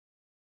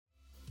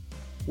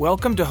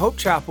Welcome to Hope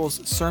Chapel's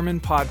Sermon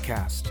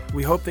Podcast.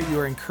 We hope that you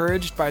are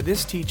encouraged by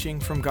this teaching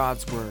from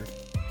God's Word.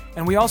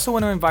 And we also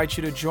want to invite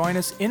you to join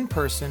us in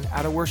person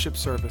at a worship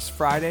service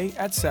Friday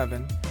at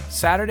 7,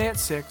 Saturday at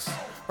 6,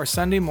 or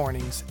Sunday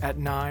mornings at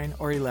 9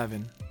 or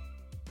 11.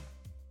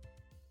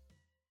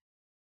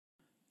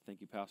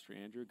 Thank you, Pastor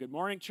Andrew. Good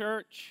morning,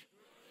 church.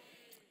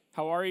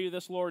 How are you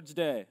this Lord's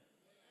Day?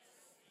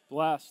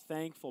 Blessed,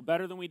 thankful,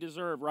 better than we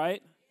deserve,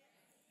 right?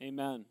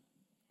 Amen.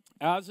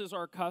 As is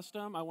our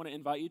custom, I want to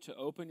invite you to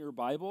open your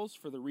Bibles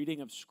for the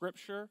reading of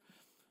Scripture.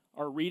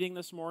 Our reading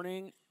this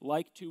morning,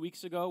 like 2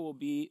 weeks ago, will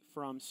be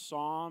from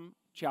Psalm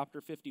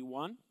chapter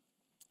 51.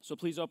 So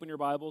please open your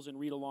Bibles and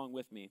read along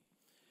with me.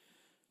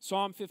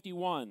 Psalm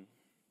 51,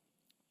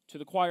 to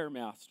the choir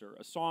master,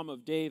 a psalm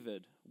of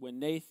David, when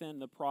Nathan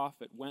the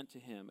prophet went to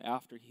him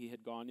after he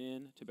had gone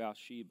in to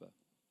Bathsheba.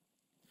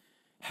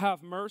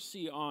 Have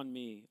mercy on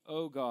me,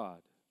 O God,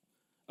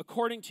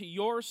 according to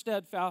your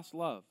steadfast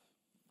love.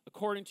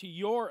 According to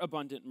your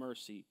abundant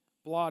mercy,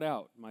 blot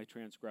out my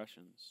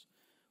transgressions.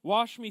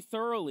 Wash me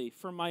thoroughly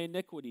from my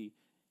iniquity.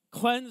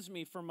 Cleanse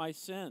me from my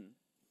sin.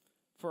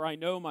 For I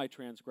know my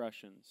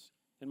transgressions,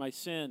 and my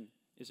sin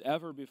is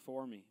ever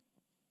before me.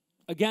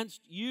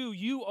 Against you,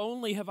 you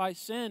only have I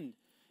sinned,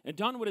 and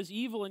done what is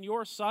evil in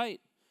your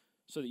sight,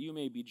 so that you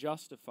may be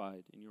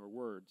justified in your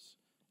words,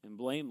 and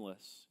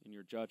blameless in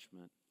your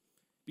judgment.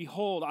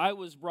 Behold, I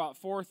was brought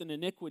forth in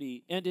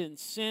iniquity, and in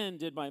sin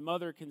did my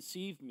mother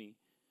conceive me.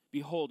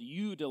 Behold,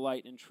 you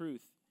delight in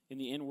truth in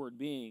the inward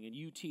being, and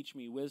you teach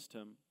me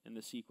wisdom in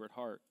the secret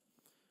heart.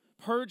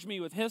 Purge me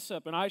with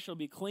hyssop, and I shall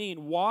be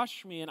clean.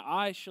 Wash me, and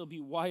I shall be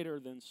whiter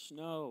than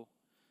snow.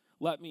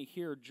 Let me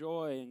hear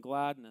joy and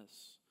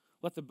gladness.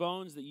 Let the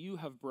bones that you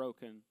have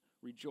broken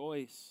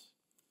rejoice.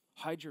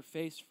 Hide your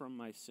face from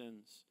my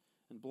sins,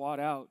 and blot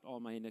out all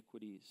my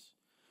iniquities.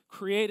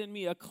 Create in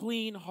me a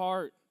clean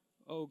heart,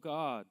 O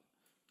God,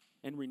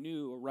 and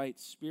renew a right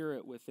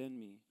spirit within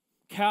me.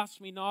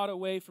 Cast me not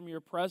away from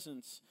your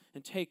presence,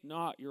 and take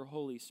not your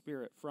Holy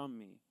Spirit from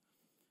me.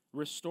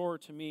 Restore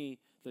to me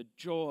the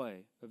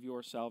joy of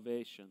your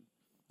salvation,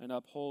 and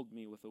uphold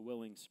me with a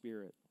willing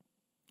spirit.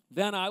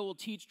 Then I will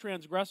teach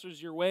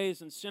transgressors your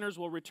ways, and sinners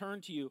will return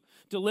to you.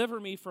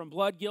 Deliver me from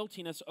blood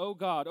guiltiness, O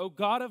God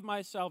of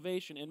my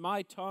salvation, and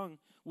my tongue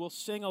will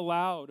sing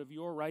aloud of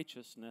your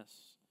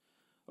righteousness.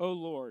 O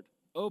Lord,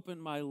 open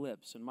my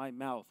lips, and my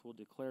mouth will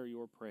declare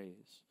your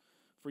praise.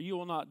 For you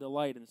will not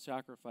delight in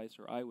sacrifice,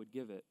 or I would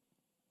give it.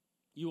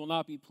 You will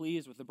not be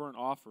pleased with the burnt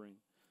offering.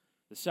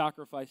 The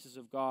sacrifices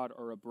of God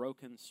are a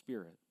broken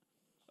spirit,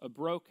 a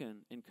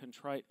broken and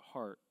contrite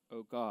heart,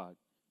 O God,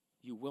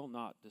 you will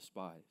not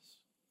despise.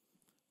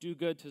 Do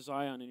good to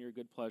Zion in your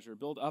good pleasure.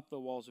 Build up the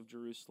walls of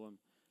Jerusalem.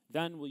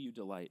 Then will you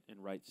delight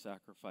in right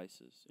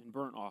sacrifices, in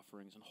burnt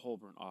offerings and whole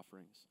burnt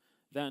offerings.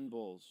 Then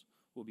bulls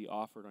will be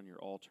offered on your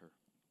altar.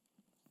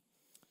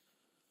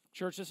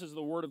 Church, this is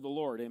the word of the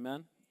Lord.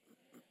 Amen.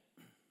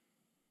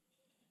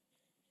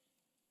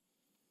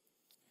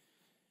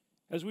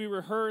 As we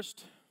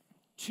rehearsed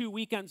 2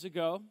 weekends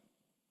ago,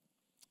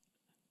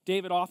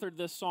 David authored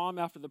this psalm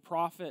after the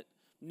prophet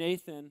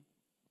Nathan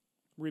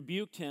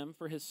rebuked him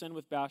for his sin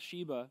with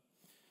Bathsheba.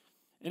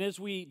 And as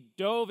we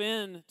dove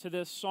into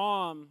this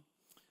psalm,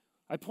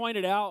 I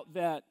pointed out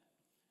that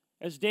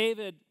as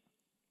David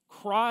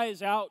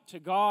cries out to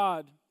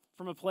God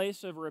from a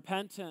place of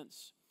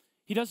repentance,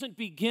 he doesn't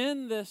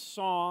begin this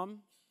psalm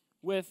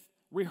with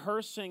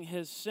rehearsing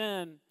his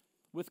sin,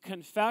 with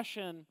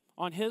confession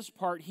on his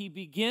part. He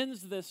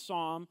begins this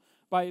psalm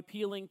by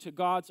appealing to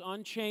God's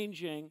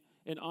unchanging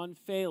and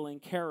unfailing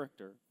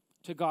character,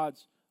 to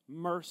God's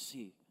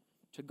mercy,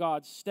 to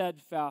God's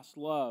steadfast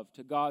love,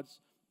 to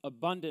God's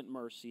abundant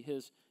mercy,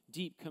 his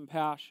deep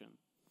compassion.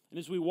 And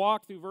as we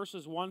walk through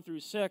verses 1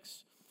 through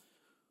 6,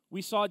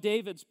 we saw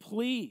David's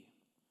plea.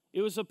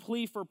 It was a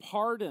plea for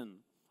pardon,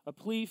 a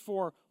plea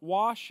for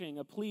washing,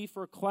 a plea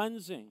for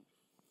cleansing.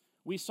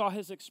 We saw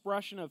his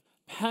expression of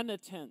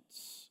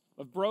penitence,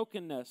 of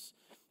brokenness,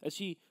 as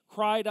he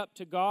cried up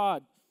to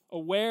God,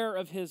 aware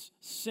of his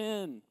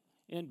sin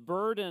and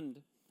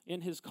burdened in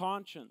his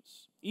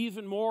conscience,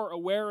 even more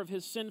aware of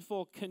his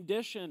sinful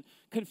condition,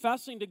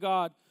 confessing to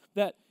God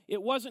that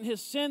it wasn't his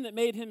sin that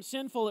made him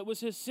sinful, it was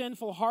his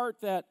sinful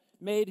heart that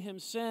made him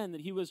sin,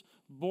 that he was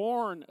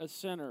born a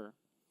sinner.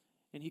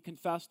 And he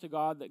confessed to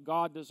God that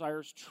God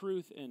desires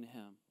truth in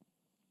him.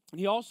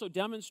 And he also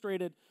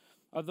demonstrated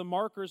the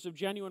markers of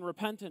genuine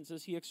repentance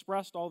as he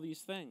expressed all these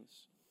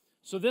things.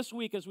 So this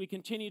week, as we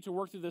continue to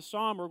work through this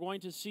psalm, we're going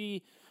to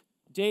see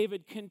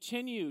David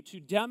continue to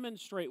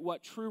demonstrate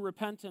what true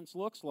repentance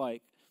looks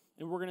like,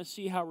 and we're going to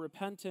see how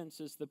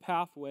repentance is the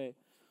pathway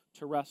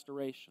to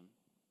restoration.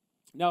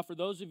 Now, for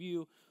those of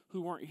you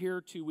who weren't here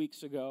 2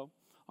 weeks ago,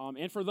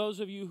 and for those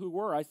of you who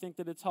were, I think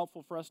that it's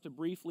helpful for us to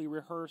briefly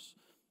rehearse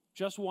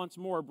just once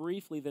more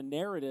briefly the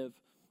narrative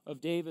of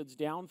David's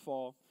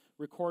downfall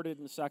recorded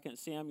in 2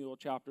 Samuel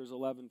chapters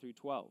 11 through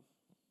 12.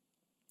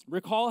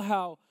 Recall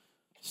how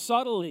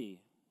subtly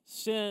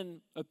sin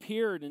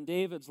appeared in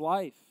David's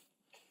life.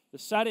 The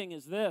setting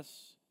is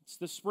this. It's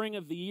the spring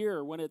of the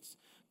year when it's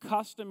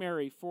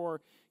customary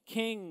for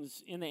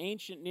kings in the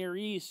ancient Near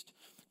East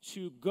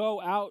to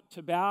go out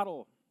to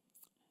battle.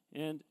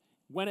 And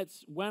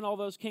when all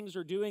those kings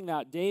are doing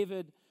that,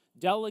 David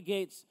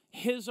delegates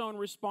his own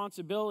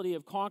responsibility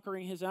of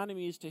conquering his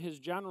enemies to his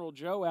general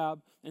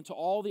Joab and to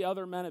all the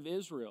other men of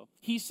Israel.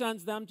 He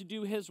sends them to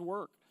do his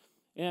work.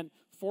 And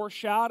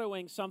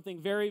foreshadowing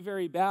something very,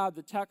 very bad,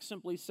 the text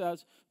simply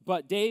says,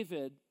 "But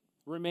David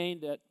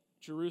remained at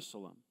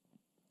Jerusalem."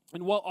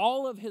 And while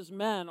all of his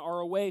men are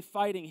away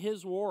fighting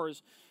his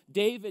wars,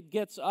 David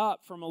gets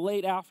up from a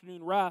late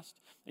afternoon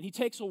rest and he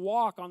takes a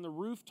walk on the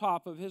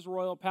rooftop of his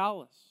royal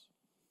palace.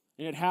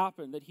 And it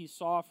happened that he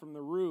saw from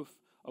the roof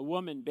a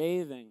woman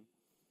bathing,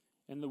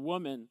 and the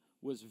woman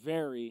was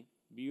very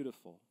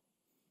beautiful.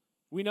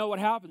 We know what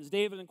happens.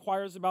 David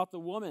inquires about the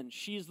woman.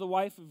 She's the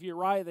wife of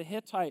Uriah the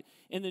Hittite,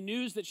 and the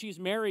news that she's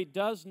married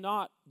does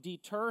not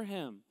deter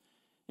him.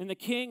 And the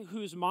king,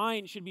 whose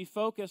mind should be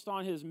focused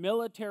on his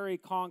military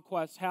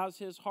conquests, has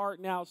his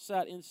heart now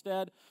set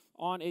instead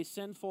on a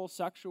sinful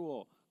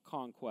sexual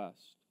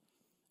conquest.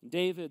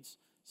 David's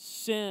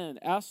sin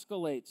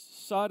escalates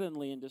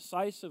suddenly and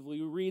decisively.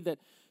 We read that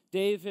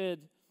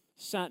David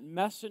sent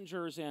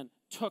messengers and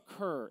took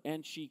her,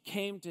 and she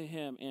came to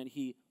him, and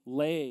he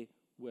lay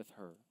with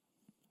her.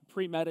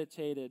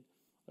 Premeditated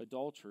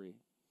adultery.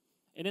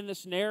 And in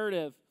this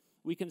narrative,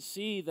 we can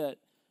see that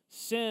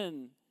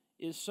sin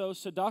is so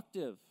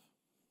seductive.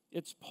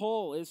 Its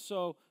pull is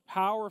so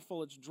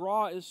powerful. Its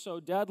draw is so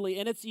deadly.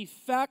 And its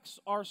effects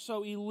are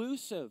so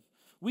elusive.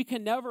 We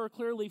can never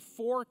clearly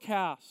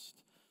forecast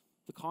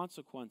the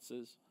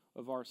consequences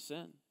of our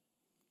sin.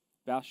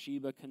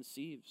 Bathsheba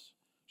conceives.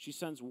 She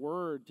sends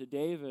word to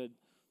David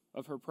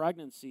of her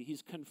pregnancy.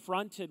 He's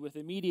confronted with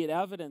immediate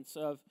evidence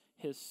of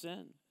his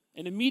sin.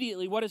 And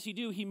immediately, what does he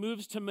do? He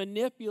moves to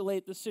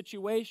manipulate the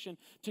situation,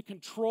 to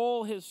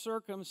control his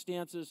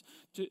circumstances,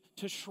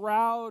 to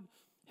shroud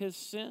his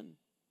sin.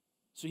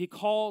 So he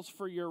calls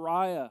for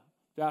Uriah,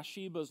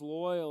 Bathsheba's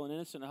loyal and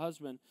innocent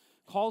husband,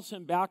 calls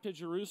him back to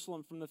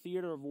Jerusalem from the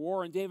theater of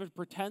war, and David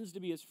pretends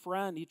to be his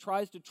friend. He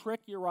tries to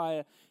trick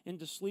Uriah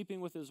into sleeping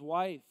with his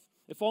wife.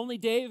 If only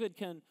David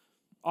can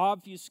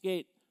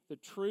obfuscate the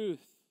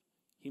truth,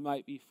 he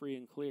might be free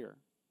and clear.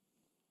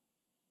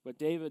 But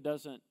David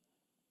doesn't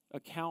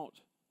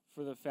account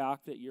for the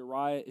fact that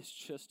Uriah is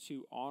just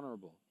too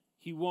honorable.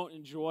 He won't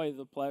enjoy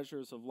the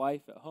pleasures of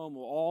life at home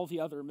while all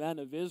the other men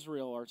of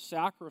Israel are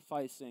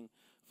sacrificing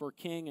for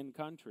king and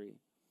country.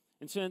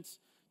 And since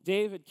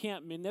David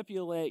can't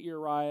manipulate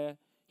Uriah,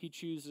 he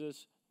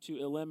chooses to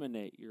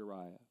eliminate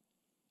Uriah.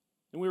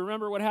 And we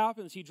remember what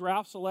happens. He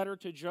drafts a letter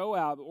to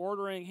Joab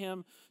ordering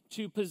him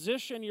to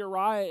position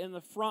Uriah in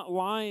the front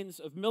lines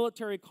of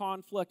military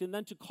conflict and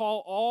then to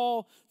call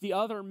all the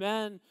other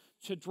men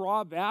to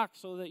draw back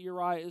so that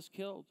Uriah is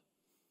killed.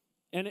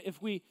 And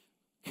if we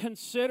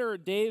consider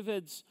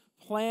David's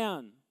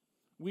plan,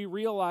 we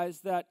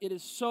realize that it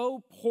is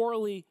so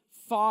poorly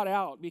thought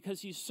out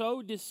because he's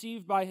so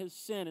deceived by his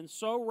sin and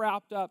so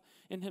wrapped up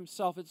in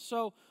himself. It's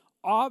so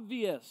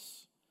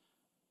obvious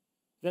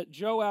that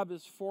Joab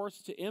is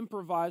forced to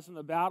improvise on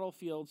the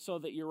battlefield so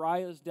that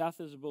Uriah's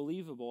death is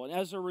believable. And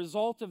as a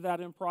result of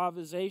that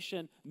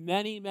improvisation,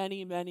 many,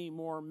 many, many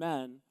more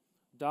men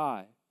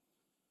die.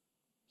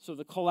 So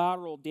the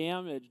collateral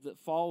damage that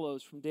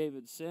follows from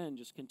David's sin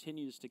just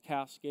continues to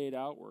cascade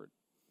outward.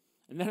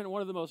 And then in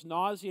one of the most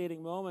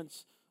nauseating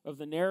moments of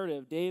the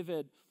narrative,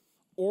 David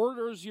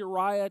orders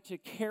Uriah to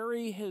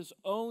carry his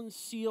own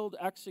sealed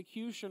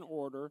execution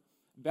order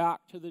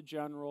back to the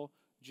general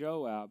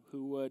Joab,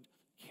 who would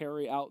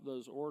carry out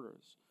those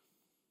orders.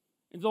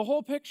 And the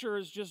whole picture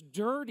is just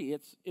dirty.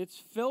 It's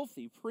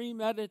filthy,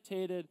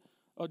 premeditated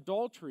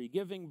adultery,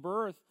 giving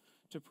birth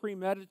to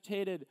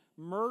premeditated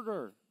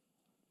murder.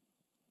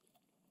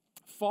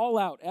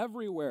 Fallout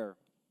everywhere.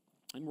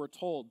 And we're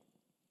told,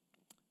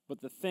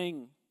 but the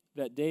thing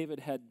that David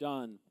had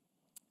done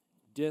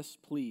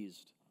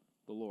displeased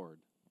the Lord.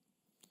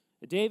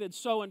 David's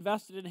so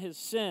invested in his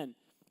sin,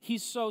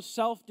 he's so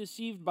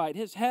self-deceived by it.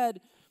 His head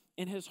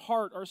and his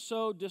heart are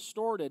so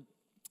distorted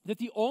that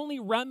the only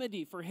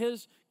remedy for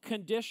his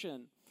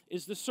condition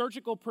is the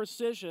surgical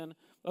precision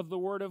of the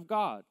Word of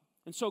God.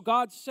 And so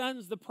God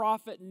sends the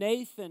prophet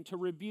Nathan to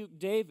rebuke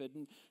David.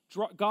 And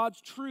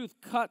God's truth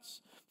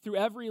cuts through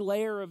every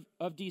layer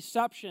of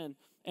deception,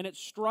 and it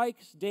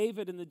strikes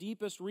David in the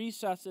deepest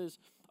recesses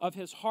of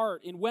his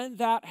heart. And when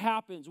that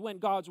happens, when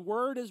God's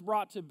word is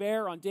brought to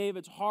bear on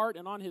David's heart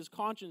and on his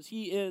conscience,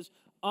 he is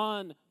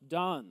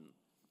undone.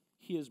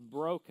 He is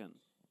broken.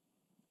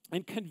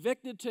 And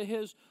convicted to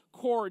his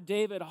core,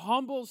 David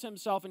humbles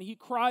himself and he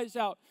cries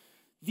out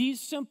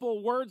these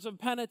simple words of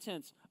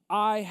penitence: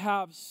 I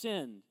have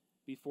sinned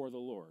before the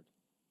Lord.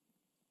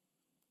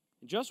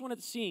 And just when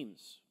it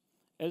seems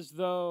as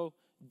though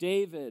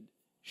David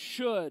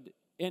should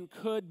and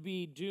could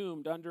be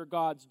doomed under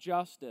God's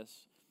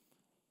justice,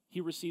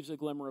 he receives a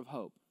glimmer of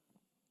hope.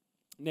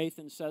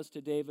 Nathan says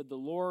to David, the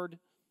Lord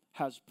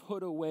has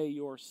put away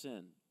your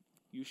sin.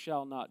 You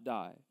shall not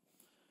die.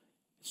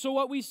 So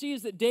what we see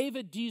is that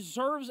David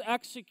deserves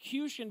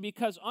execution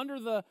because under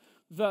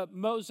the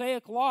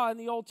Mosaic law in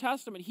the Old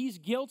Testament, he's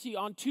guilty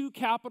on 2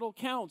 capital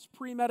counts: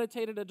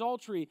 premeditated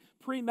adultery,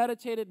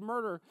 premeditated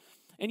murder.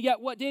 And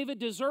yet what David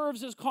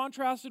deserves is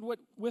contrasted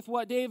with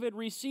what David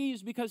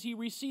receives, because he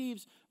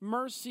receives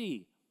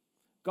mercy.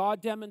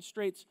 God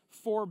demonstrates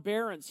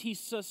forbearance. He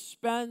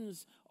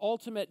suspends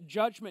ultimate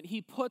judgment.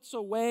 He puts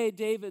away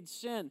David's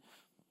sin,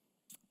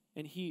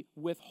 and he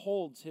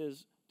withholds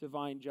his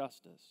divine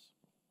justice.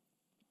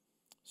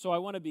 So I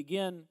want to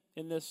begin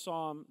in this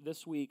psalm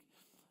this week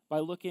by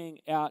looking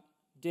at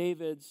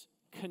David's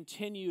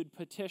continued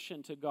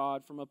petition to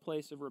God from a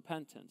place of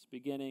repentance,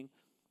 beginning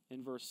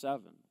in verse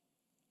 7.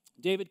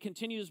 David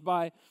continues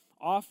by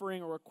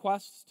offering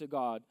requests to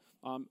God,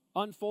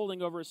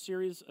 unfolding over a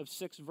series of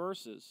 6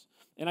 verses.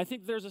 And I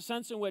think there's a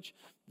sense in which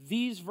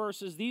these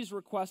verses, these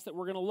requests that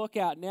we're going to look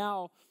at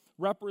now,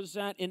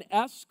 represent an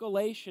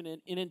escalation,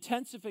 an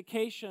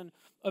intensification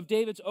of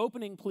David's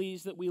opening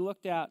pleas that we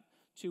looked at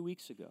 2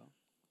 weeks ago.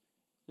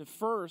 And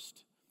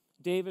first,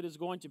 David is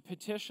going to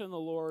petition the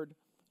Lord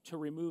to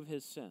remove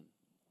his sin.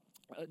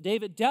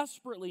 David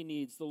desperately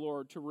needs the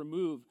Lord to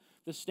remove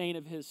the stain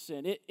of his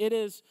sin. It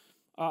is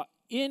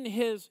in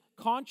his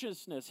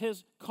consciousness.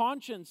 His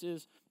conscience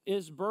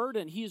is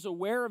burdened. He's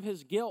aware of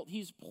his guilt.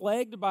 He's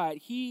plagued by it.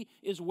 He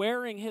is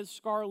wearing his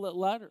scarlet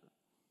letter.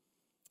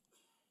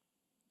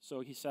 So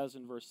he says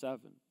in verse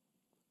 7,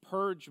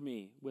 "Purge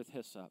me with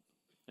hyssop,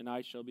 and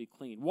I shall be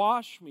clean.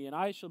 Wash me, and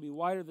I shall be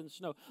whiter than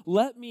snow.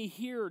 Let me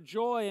hear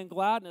joy and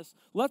gladness.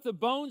 Let the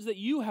bones that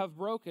you have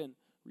broken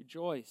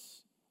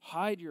rejoice.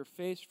 Hide your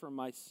face from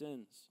my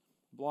sins.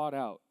 Blot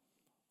out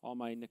all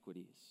my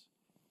iniquities."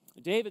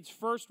 David's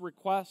first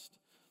request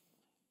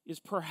is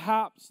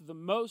perhaps the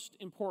most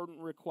important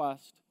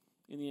request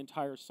in the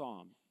entire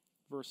psalm.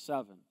 Verse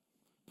 7,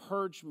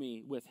 "Purge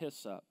me with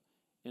hyssop,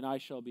 and I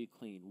shall be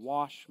clean.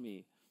 Wash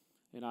me,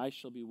 and I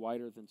shall be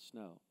whiter than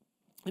snow."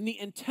 And the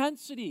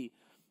intensity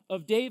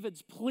of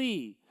David's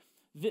plea,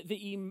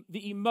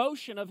 the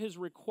emotion of his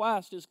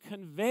request is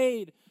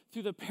conveyed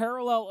through the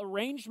parallel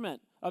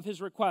arrangement of his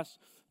request.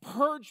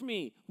 "Purge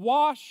me,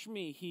 wash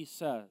me," he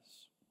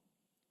says.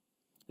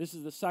 This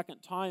is the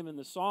second time in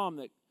the psalm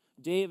that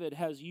David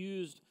has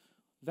used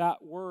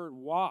that word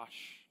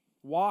wash.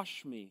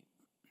 Wash me.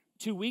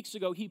 2 weeks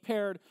ago, he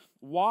paired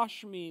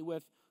wash me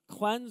with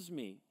cleanse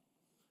me.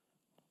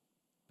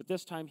 But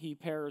this time he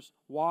pairs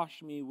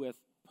wash me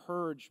with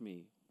purge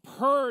me.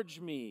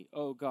 "Purge me,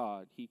 O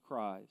God," he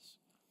cries.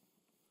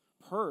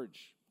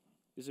 Purge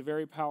is a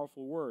very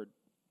powerful word.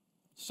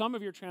 Some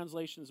of your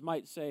translations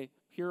might say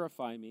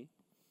purify me,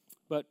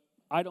 but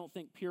I don't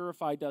think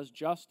purify does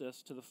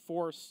justice to the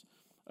force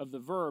of the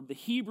verb. The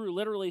Hebrew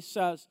literally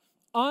says,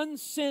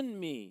 "Unsin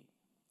me,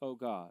 O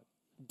God.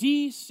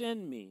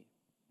 De-sin me.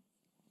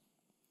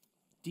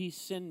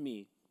 De-sin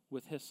me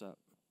with hyssop."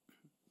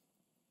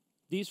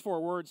 These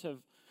 4 words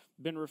have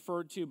been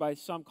referred to by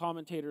some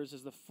commentators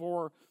as the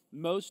 4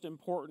 most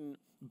important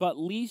but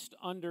least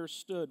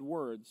understood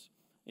words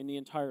in the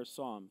entire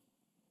psalm.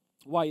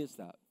 Why is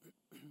that?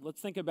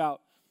 Let's think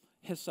about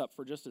hyssop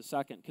for just a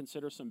second.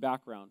 Consider some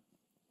background.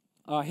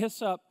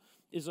 Hyssop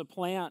is a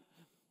plant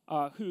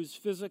whose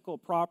physical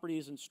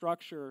properties and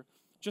structure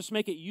just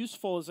make it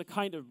useful as a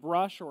kind of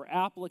brush or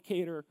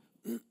applicator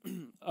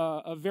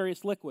of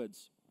various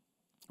liquids.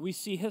 We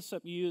see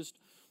hyssop used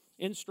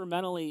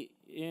instrumentally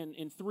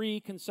in 3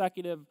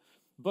 consecutive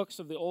books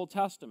of the Old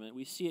Testament.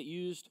 We see it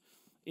used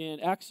in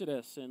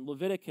Exodus and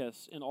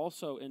Leviticus and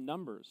also in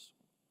Numbers.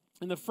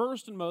 And the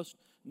first and most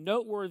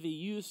noteworthy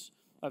use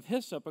of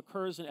hyssop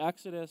occurs in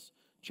Exodus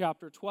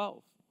chapter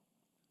 12.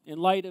 In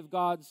light of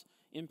God's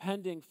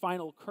impending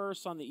final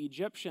curse on the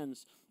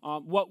Egyptians,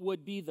 what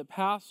would be the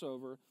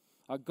Passover,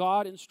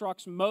 God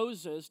instructs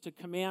Moses to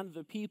command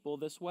the people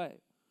this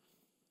way.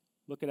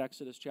 Look at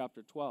Exodus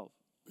chapter 12.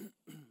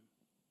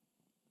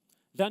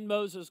 "Then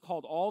Moses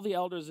called all the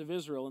elders of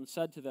Israel and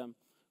said to them,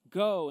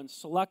 'Go and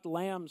select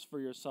lambs for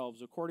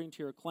yourselves according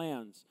to your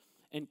clans,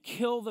 and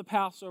kill the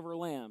Passover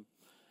lamb,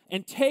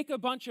 and take a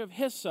bunch of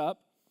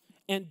hyssop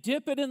and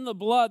dip it in the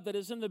blood that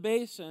is in the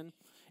basin,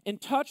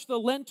 and touch the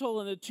lintel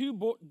and the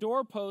 2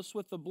 doorposts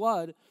with the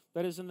blood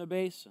that is in the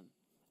basin.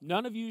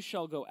 None of you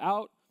shall go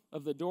out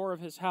of the door of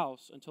his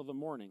house until the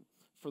morning,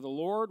 for the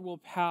Lord will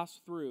pass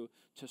through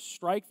to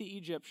strike the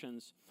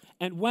Egyptians,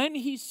 and when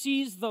he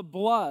sees the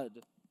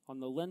blood on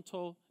the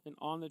lintel and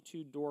on the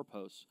 2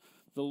 doorposts,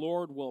 the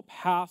Lord will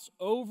pass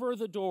over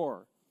the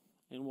door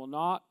and will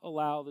not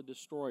allow the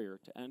destroyer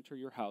to enter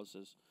your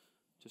houses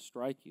to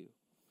strike you.'"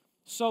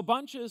 So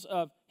bunches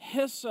of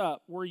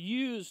hyssop were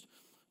used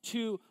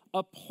to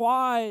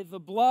apply the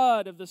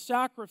blood of the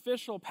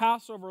sacrificial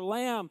Passover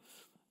lamb,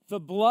 the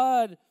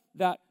blood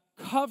that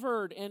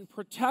covered and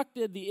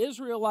protected the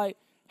Israelite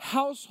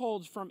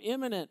households from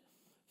imminent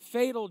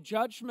fatal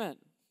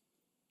judgment.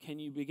 Can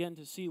you begin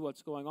to see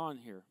what's going on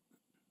here?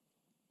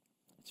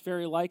 It's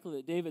very likely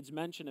that David's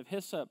mention of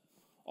hyssop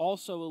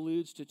also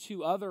alludes to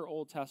 2 other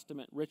Old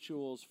Testament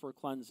rituals for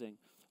cleansing,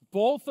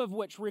 both of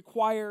which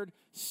required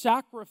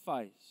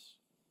sacrifice.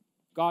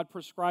 God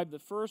prescribed the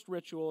first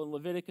ritual in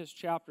Leviticus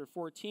chapter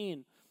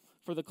 14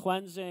 for the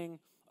cleansing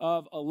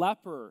of a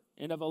leper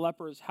and of a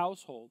leper's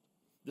household.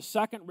 The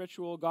second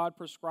ritual God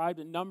prescribed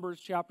in Numbers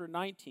chapter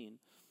 19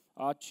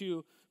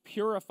 to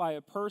purify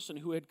a person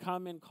who had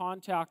come in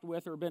contact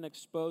with or been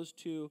exposed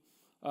to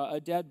a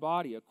dead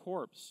body, a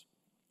corpse.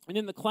 And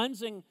in the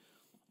cleansing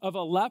of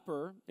a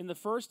leper, in the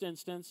first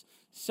instance,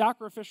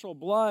 sacrificial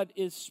blood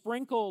is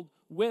sprinkled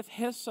with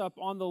hyssop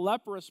on the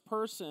leprous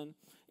person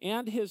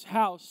and his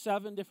house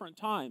 7 different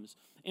times.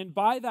 And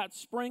by that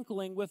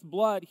sprinkling with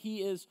blood,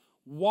 he is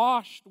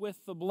washed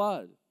with the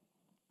blood.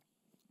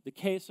 The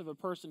case of a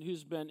person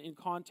who's been in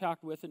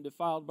contact with and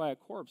defiled by a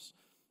corpse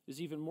is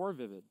even more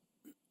vivid.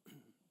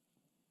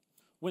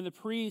 When the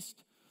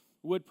priest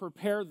would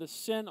prepare the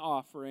sin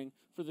offering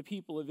for the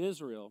people of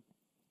Israel,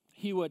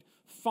 he would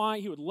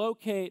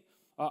locate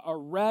a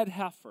red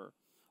heifer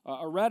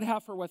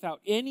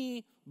without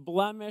any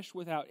blemish,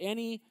 without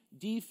any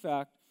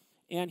defect,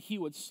 and he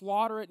would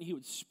slaughter it, and he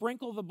would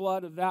sprinkle the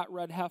blood of that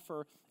red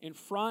heifer in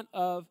front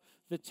of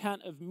the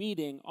tent of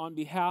meeting on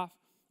behalf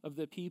of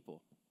the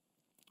people.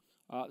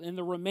 And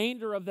the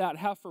remainder of that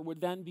heifer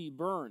would then be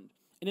burned.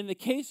 And in the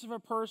case of a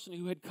person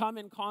who had come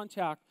in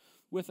contact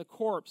with a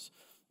corpse,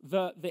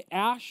 the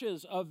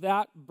ashes of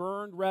that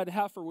burned red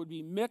heifer would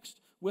be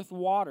mixed with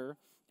water,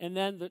 and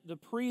then the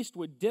priest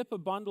would dip a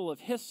bundle of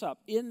hyssop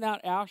in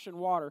that ash and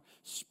water,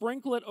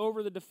 sprinkle it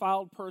over the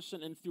defiled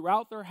person and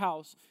throughout their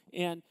house,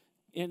 and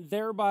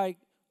thereby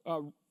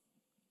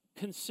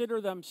consider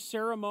them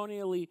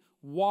ceremonially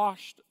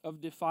washed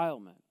of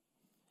defilement.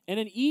 And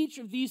in each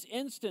of these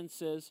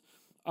instances,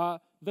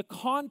 the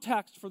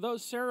context for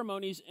those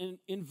ceremonies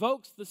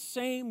invokes the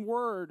same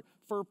word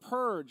for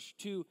purge,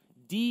 to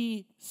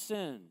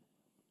de-sin.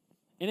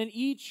 And in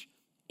each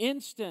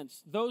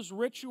instance, those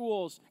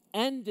rituals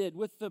ended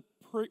with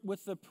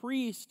the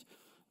priest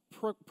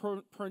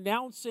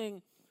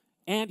pronouncing,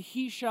 "And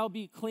he shall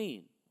be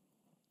clean."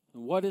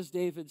 And what does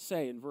David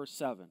say in verse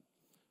 7?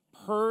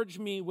 "Purge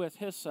me with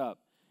hyssop,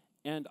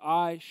 and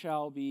I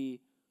shall be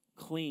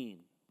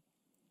clean."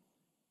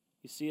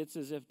 You see, it's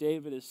as if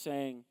David is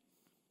saying,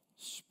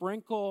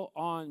 sprinkle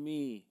on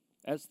me,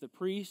 as the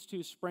priest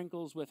who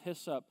sprinkles with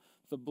hyssop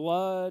the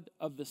blood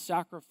of the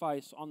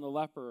sacrifice on the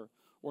leper,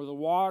 or the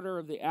water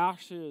of the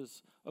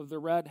ashes of the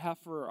red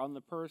heifer on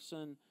the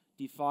person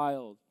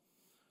defiled.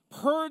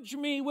 Purge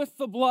me with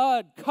the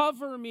blood,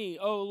 cover me,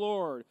 O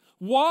Lord.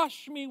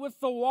 Wash me with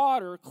the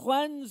water,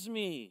 cleanse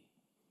me.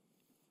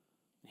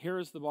 Here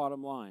is the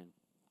bottom line.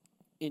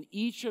 In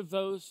each of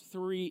those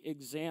 3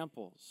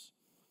 examples,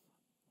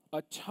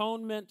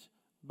 atonement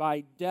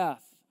by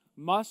death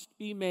must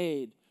be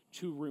made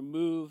to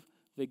remove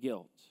the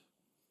guilt.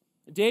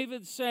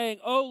 David's saying,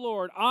 "Oh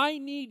Lord, I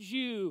need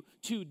you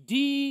to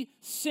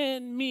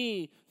de-sin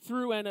me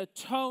through an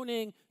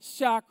atoning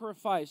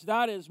sacrifice.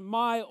 That is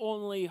my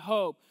only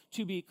hope,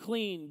 to be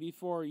clean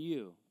before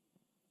you."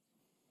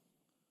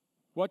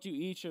 What do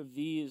each of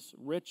these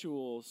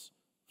rituals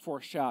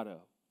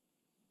foreshadow?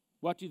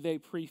 What do they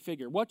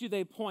prefigure? What do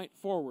they point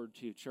forward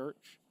to,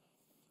 church?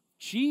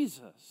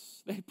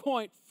 Jesus. They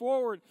point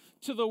forward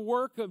to the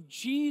work of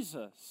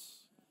Jesus.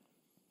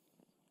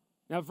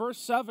 Now, verse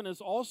 7 is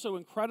also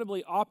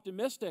incredibly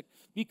optimistic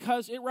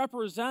because it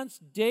represents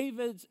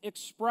David's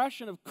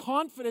expression of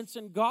confidence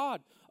in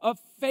God, of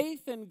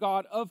faith in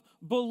God, of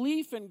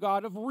belief in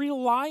God, of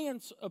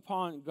reliance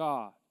upon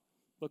God.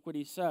 Look what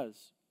he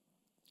says.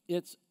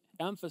 It's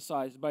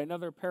emphasized by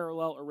another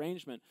parallel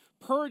arrangement.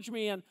 Purge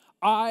me and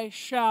I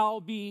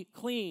shall be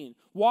clean.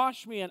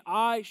 Wash me and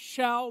I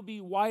shall be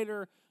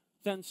whiter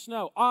than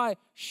snow. I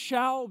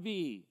shall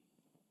be.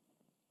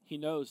 He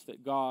knows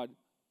that God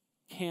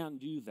can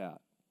do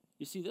that.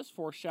 You see, this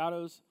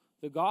foreshadows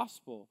the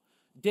gospel.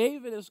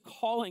 David is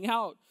calling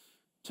out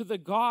to the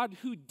God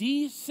who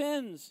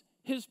de-sins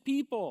his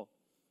people,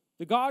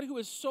 the God who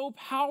is so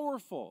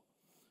powerful,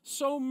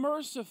 so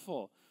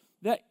merciful,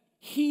 that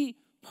he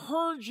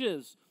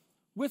purges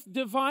with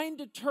divine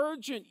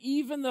detergent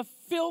even the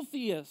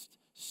filthiest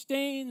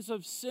stains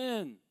of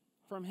sin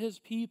from his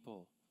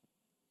people.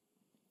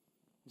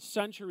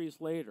 Centuries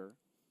later,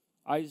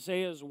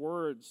 Isaiah's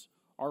words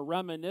are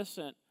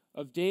reminiscent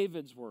of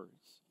David's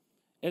words,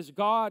 as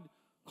God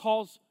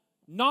calls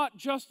not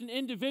just an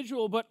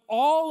individual, but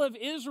all of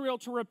Israel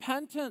to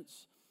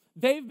repentance.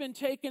 They've been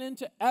taken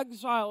into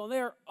exile, and they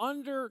are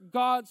under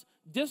God's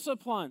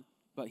discipline,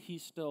 but he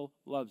still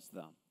loves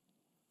them.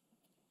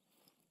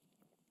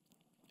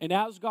 And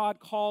as God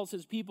calls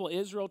his people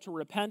Israel to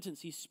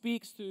repentance, he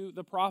speaks through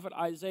the prophet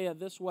Isaiah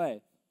this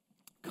way: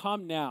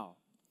 "Come now,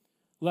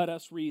 let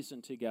us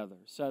reason together,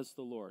 says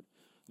the Lord.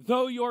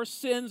 Though your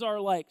sins are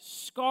like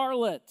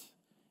scarlet,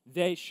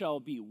 they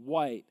shall be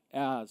white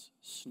as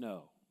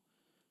snow.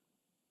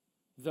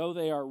 Though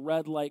they are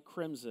red like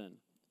crimson,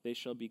 they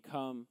shall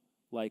become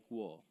like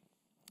wool."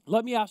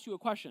 Let me ask you a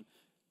question.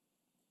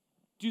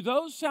 Do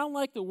those sound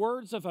like the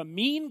words of a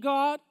mean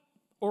God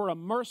or a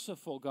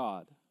merciful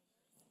God?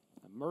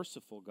 A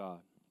merciful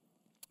God.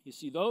 You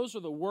see, those are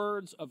the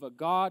words of a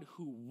God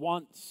who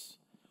wants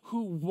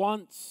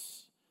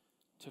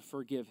to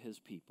forgive his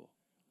people.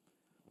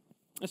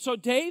 And so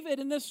David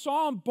in this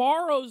psalm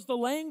borrows the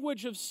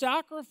language of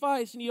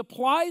sacrifice and he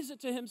applies it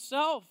to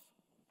himself.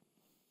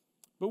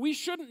 But we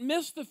shouldn't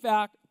miss the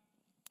fact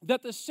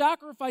that the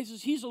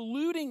sacrifices he's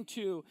alluding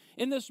to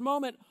in this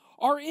moment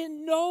are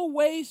in no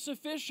way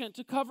sufficient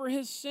to cover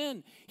his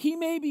sin. He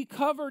may be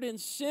covered in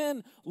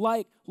sin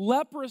like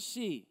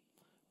leprosy,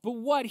 but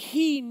what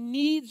he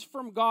needs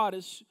from God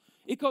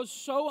it goes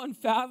so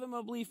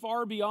unfathomably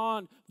far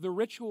beyond the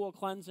ritual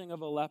cleansing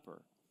of a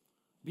leper,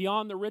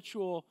 beyond the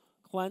ritual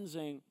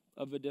cleansing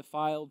of a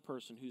defiled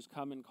person who's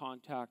come in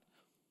contact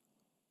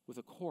with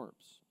a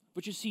corpse.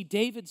 But you see,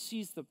 David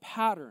sees the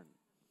pattern.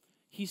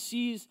 He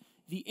sees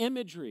the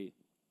imagery.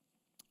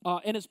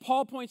 And as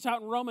Paul points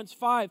out in Romans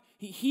 5,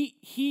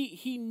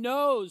 he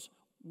knows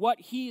what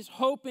he's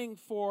hoping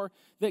for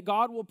that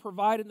God will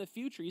provide in the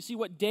future. You see,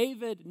 what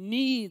David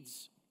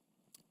needs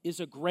is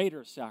a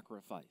greater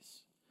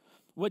sacrifice.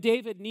 What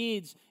David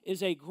needs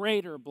is a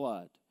greater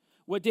blood.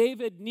 What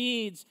David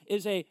needs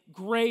is a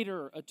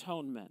greater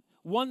atonement,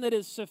 one that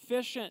is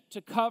sufficient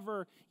to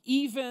cover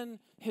even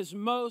his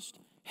most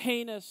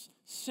heinous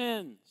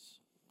sins.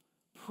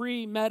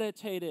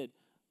 Premeditated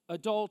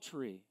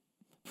adultery,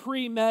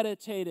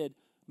 premeditated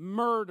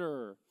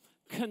murder,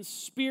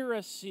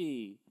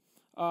 conspiracy,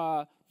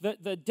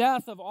 the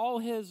death of all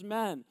his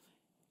men.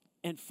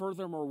 And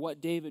furthermore, what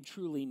David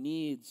truly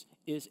needs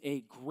is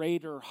a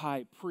greater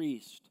high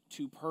priest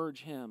to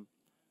purge him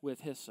with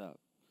hyssop.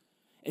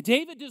 And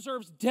David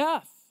deserves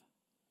death.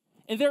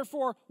 And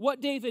therefore,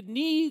 what David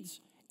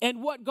needs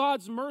and what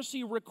God's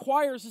mercy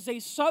requires is a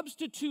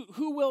substitute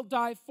who will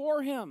die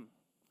for him.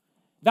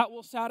 That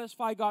will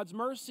satisfy God's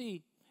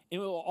mercy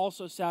and it will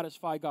also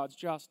satisfy God's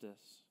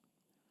justice.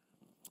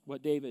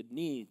 What David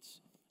needs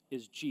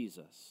is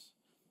Jesus.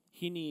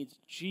 He needs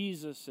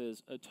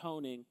Jesus'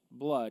 atoning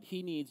blood.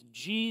 He needs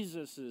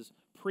Jesus'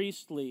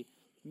 priestly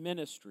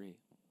ministry.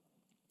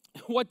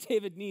 What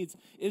David needs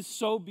is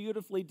so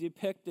beautifully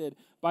depicted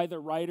by the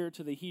writer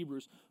to the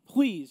Hebrews.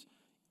 Please,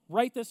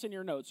 write this in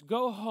your notes.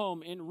 Go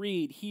home and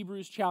read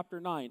Hebrews chapter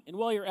 9. And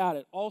while you're at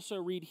it, also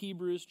read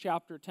Hebrews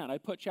chapter 10. I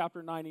put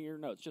chapter 9 in your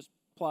notes, just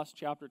plus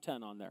chapter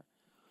 10 on there.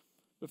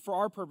 But for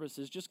our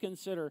purposes, just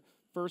consider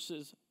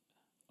verses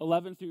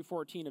 11 through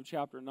 14 of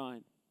chapter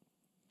 9.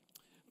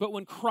 But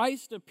when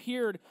Christ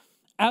appeared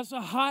as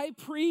a high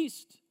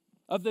priest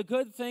of the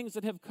good things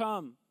that have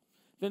come,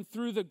 then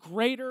through the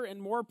greater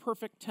and more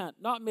perfect tent,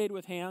 not made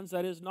with hands,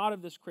 that is, not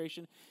of this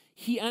creation,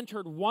 he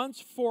entered once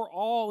for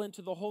all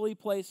into the holy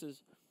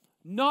places,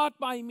 not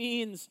by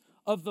means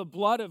of the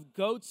blood of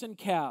goats and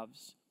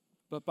calves,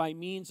 but by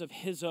means of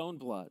his own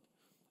blood,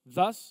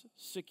 thus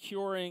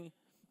securing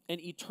an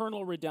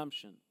eternal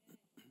redemption.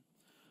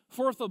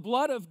 For if the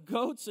blood of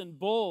goats and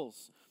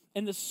bulls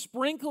and the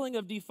sprinkling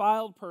of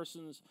defiled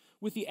persons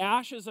with the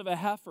ashes of a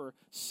heifer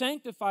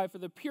sanctify for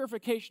the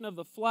purification of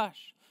the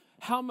flesh,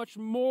 how much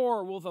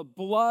more will the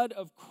blood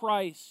of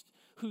Christ,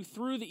 who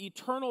through the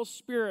eternal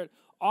Spirit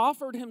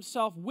offered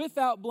himself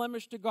without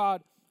blemish to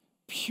God,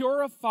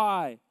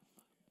 purify,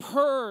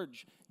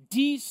 purge,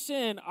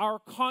 de-sin our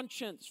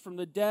conscience from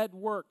the dead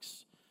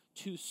works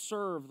to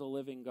serve the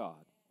living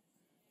God.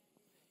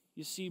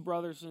 You see,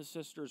 brothers and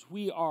sisters,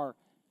 we are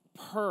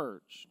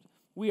purged.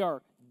 We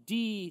are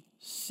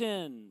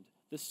de-sinned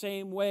the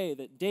same way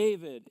that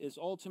David is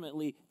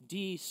ultimately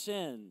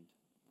de-sinned,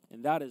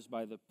 and that is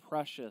by the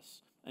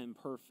precious and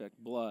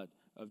perfect blood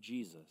of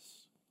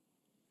Jesus.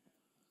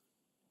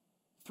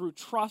 Through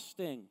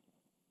trusting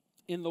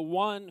in the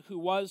one who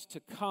was to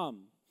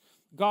come,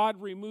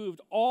 God removed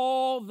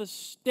all the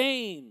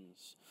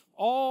stains,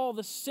 all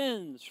the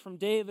sins from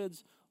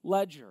David's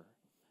ledger.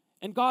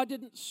 And God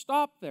didn't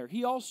stop there.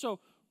 He also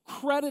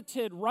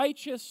credited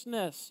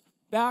righteousness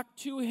back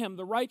to him,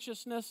 the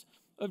righteousness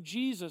of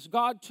Jesus.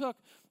 God took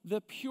the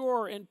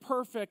pure and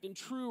perfect and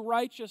true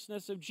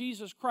righteousness of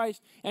Jesus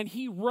Christ and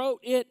he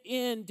wrote it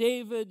in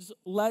David's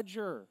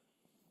ledger.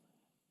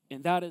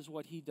 And that is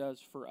what he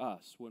does for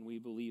us when we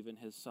believe in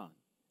his Son.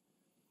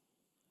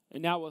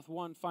 And now with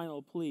one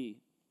final plea,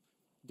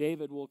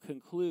 David will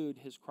conclude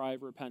his cry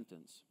of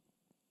repentance.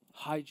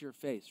 Hide your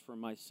face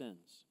from my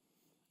sins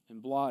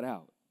and blot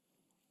out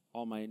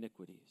all my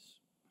iniquities.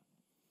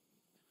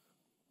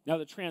 Now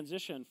the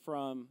transition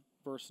from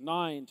verse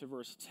 9 to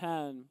verse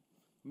 10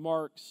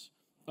 marks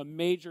a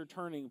major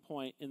turning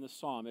point in the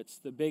psalm. It's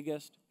the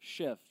biggest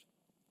shift.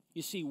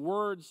 You see,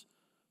 words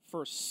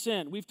for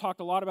sin. We've talked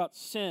a lot about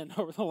sin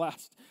over the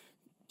last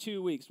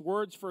 2 weeks.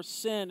 Words for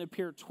sin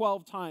appear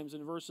 12 times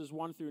in verses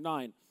 1 through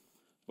 9,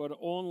 but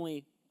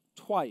only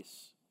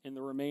twice in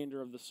the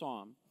remainder of the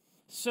psalm.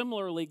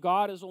 Similarly,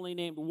 God is only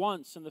named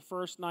once in the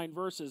first 9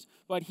 verses,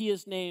 but he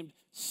is named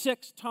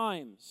 6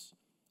 times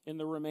in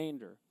the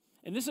remainder.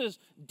 And this is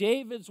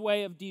David's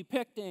way of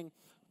depicting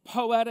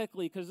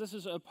poetically, because this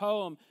is a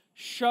poem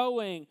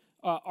showing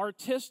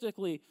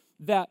artistically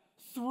that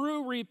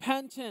through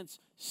repentance,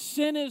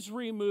 sin is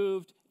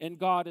removed and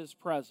God is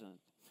present.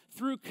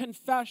 Through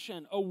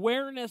confession,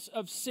 awareness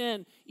of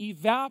sin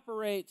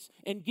evaporates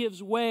and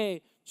gives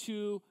way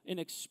to an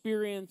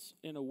experience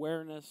and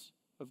awareness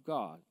of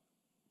God.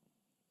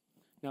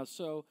 Now,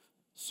 so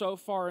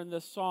far in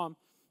this psalm,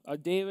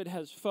 David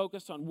has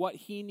focused on what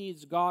he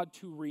needs God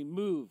to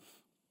remove.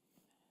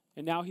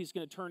 And now he's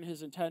going to turn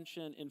his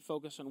attention and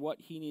focus on what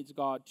he needs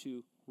God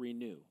to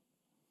renew.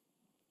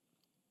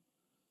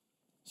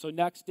 So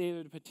next,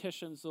 David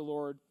petitions the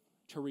Lord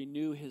to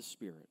renew his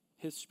spirit.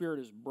 His spirit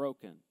is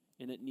broken,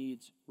 and it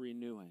needs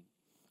renewing.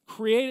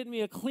 Create in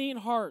me a clean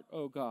heart,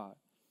 O God,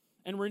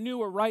 and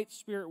renew a right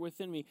spirit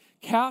within me.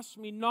 Cast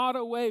me not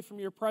away from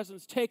your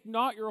presence. Take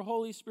not your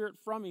Holy Spirit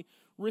from me.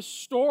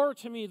 Restore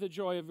to me the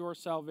joy of your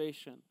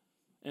salvation,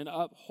 and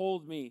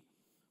uphold me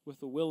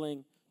with a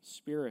willing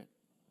spirit.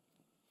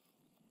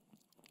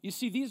 You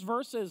see, these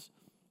verses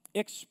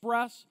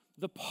express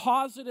the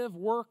positive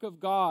work of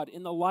God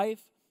in the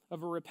life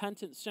of a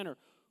repentant sinner.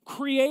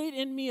 Create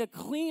in me a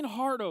clean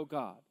heart, O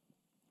God.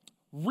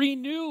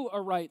 Renew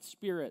a right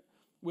spirit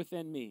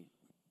within me.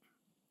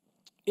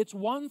 It's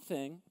one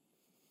thing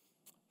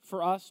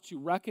for us to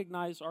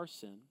recognize our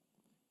sin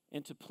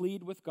and to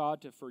plead with God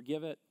to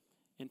forgive it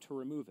and to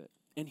remove it.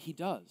 And he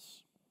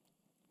does,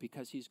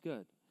 because he's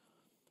good.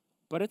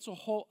 But it's a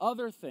whole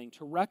other thing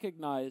to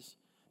recognize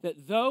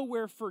that though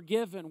we're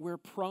forgiven, we're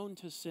prone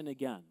to sin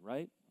again,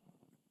 right?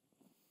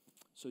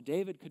 So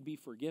David could be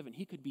forgiven.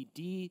 He could be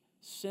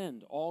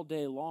de-sinned all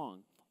day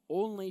long,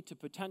 only to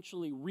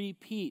potentially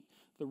repeat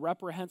the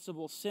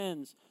reprehensible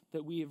sins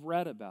that we have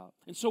read about.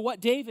 And so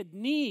what David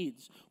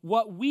needs,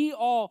 what we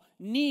all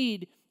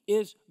need,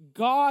 is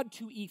God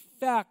to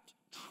effect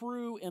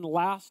true and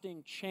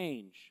lasting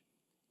change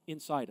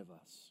inside of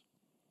us.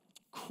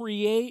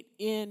 Create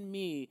in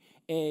me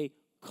a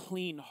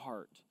clean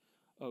heart,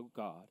 O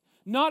God.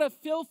 Not a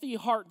filthy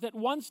heart that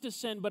wants to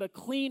sin, but a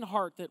clean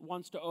heart that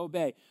wants to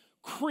obey.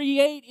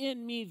 Create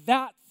in me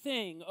that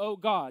thing, O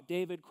God,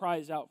 David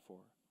cries out for.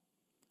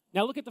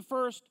 Now look at the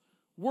first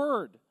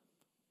word.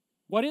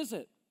 What is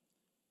it?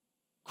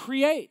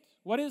 Create.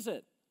 What is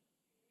it?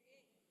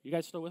 You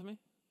guys still with me?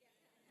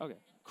 Okay.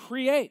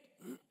 Create.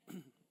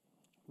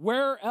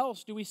 Where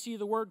else do we see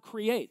the word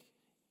create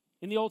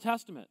in the Old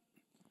Testament?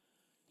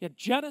 Yeah,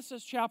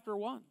 Genesis chapter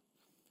 1.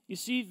 You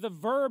see, the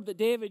verb that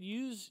David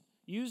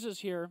uses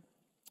here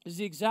is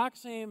the exact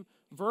same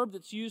verb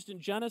that's used in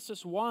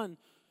Genesis 1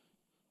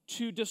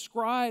 to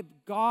describe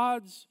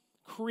God's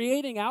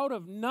creating out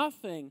of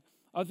nothing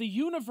of the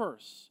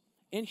universe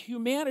and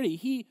humanity.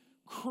 He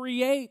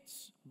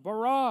creates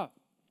bara,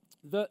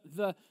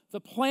 the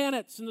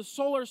planets in the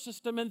solar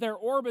system and their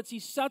orbits. He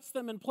sets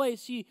them in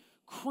place. He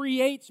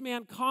creates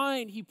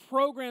mankind. He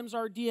programs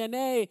our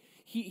DNA.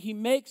 He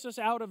makes us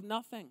out of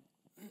nothing.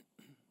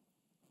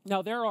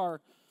 Now, there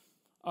are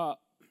a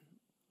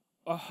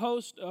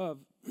host of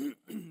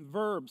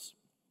verbs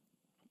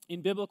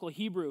in biblical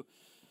Hebrew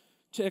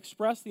to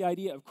express the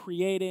idea of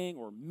creating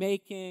or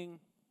making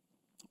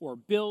or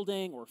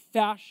building or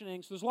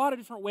fashioning. So there's a lot of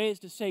different ways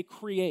to say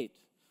create.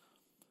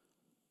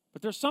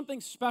 But there's something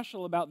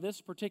special about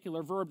this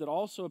particular verb that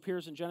also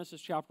appears in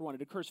Genesis chapter 1.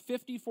 It occurs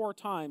 54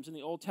 times in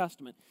the Old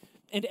Testament.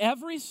 And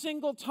every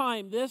single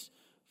time this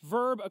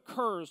verb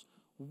occurs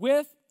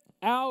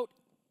without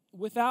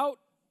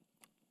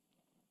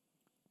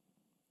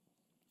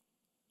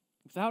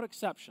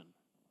exception,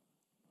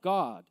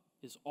 God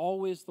is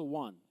always the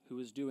one who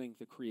is doing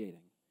the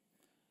creating.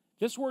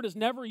 This word is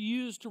never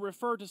used to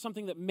refer to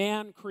something that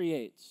man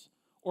creates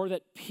or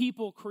that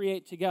people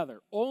create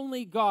together.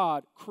 Only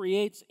God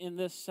creates in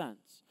this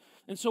sense.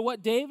 And so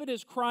what David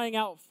is crying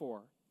out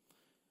for,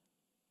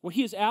 what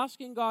he is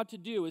asking God to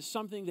do, is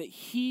something that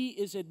he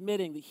is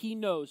admitting that he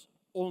knows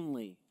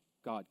only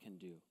God can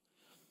do.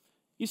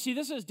 You see,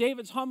 this is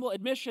David's humble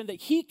admission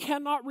that he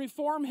cannot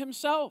reform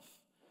himself.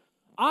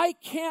 I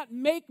can't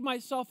make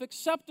myself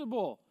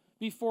acceptable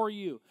before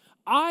you.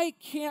 I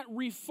can't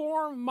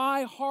reform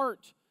my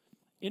heart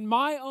in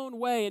my own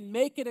way and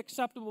make it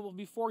acceptable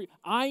before you.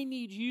 I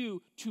need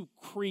you to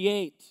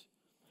create.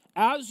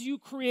 As you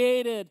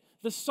created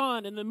the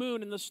sun and the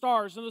moon and the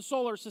stars and the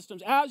solar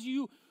systems, as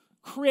you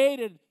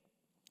created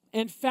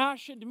and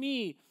fashioned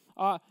me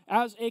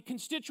as a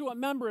constituent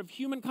member of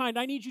humankind,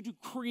 I need you to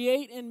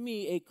create in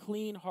me a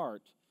clean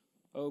heart,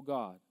 O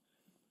God,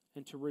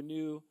 and to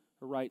renew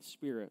a right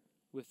spirit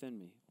within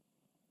me.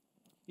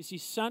 You see,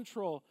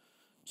 central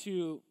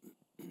to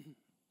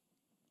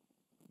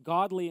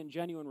godly and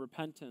genuine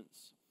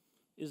repentance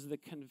is the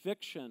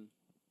conviction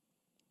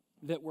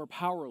that we're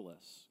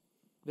powerless,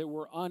 that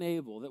we're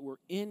unable, that we're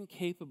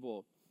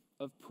incapable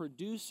of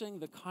producing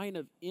the kind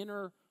of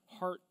inner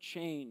heart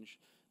change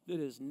that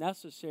is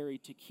necessary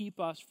to keep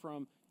us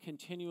from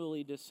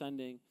continually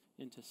descending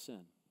into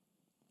sin.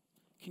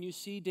 Can you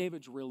see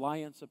David's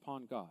reliance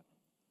upon God?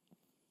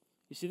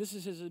 You see, this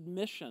is his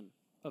admission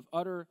of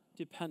utter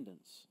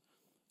dependence.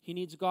 He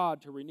needs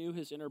God to renew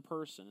his inner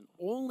person. And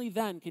only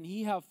then can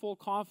he have full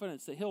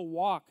confidence that he'll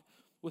walk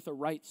with a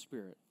right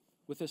spirit,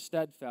 with a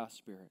steadfast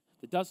spirit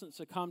that doesn't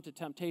succumb to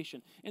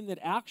temptation and that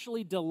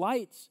actually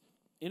delights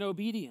in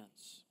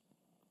obedience.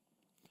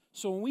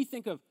 So when we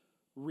think of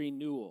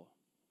renewal,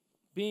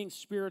 being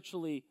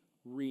spiritually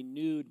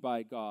renewed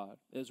by God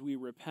as we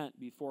repent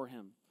before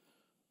him,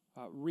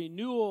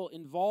 Renewal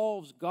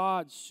involves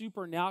God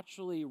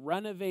supernaturally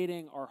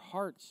renovating our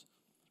hearts,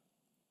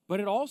 but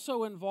it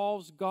also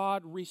involves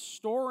God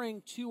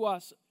restoring to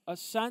us a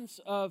sense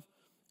of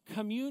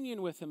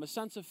communion with Him, a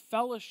sense of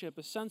fellowship,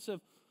 a sense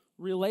of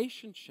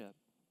relationship.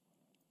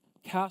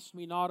 Cast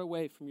me not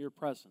away from your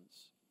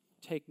presence.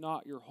 Take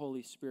not your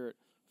Holy Spirit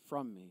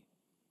from me.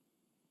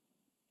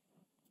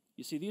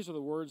 You see, these are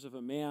the words of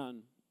a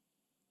man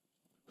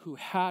who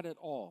had it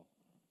all,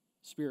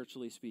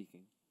 spiritually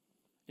speaking,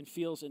 and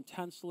feels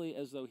intensely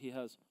as though he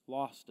has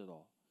lost it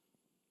all.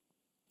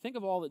 Think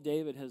of all that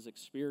David has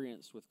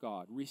experienced with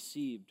God,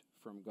 received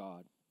from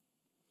God.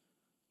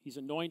 He's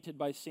anointed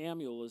by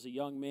Samuel as a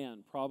young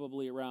man,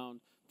 probably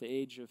around the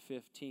age of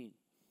 15.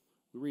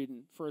 We read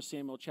in 1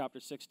 Samuel chapter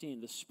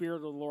 16, the Spirit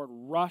of the Lord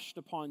rushed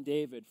upon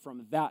David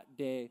from that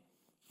day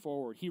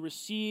forward. He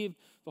received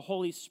the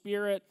Holy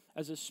Spirit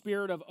as a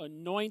spirit of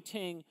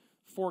anointing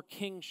for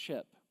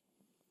kingship.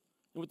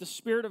 And with the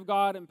Spirit of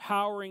God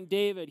empowering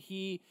David,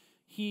 he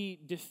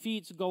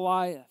defeats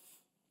Goliath.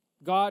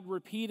 God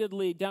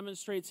repeatedly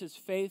demonstrates His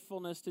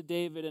faithfulness to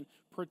David and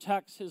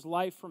protects his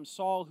life from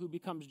Saul, who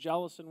becomes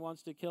jealous and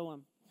wants to kill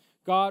him.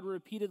 God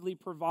repeatedly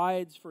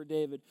provides for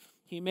David.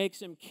 He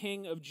makes him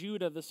king of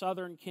Judah, the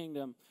southern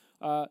kingdom.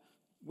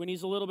 When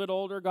he's a little bit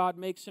older, God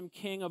makes him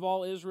king of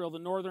all Israel, the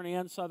northern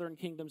and southern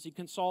kingdoms. He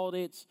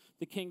consolidates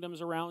the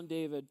kingdoms around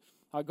David.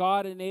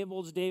 God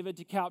enables David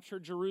to capture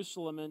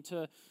Jerusalem and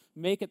to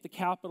make it the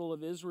capital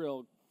of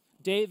Israel.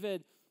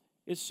 David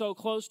is so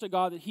close to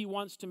God that he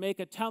wants to make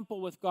a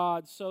temple for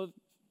God, so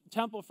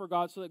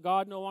that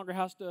God no longer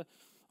has to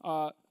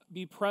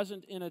be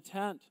present in a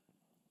tent.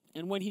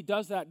 And when he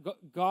does that,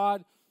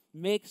 God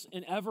makes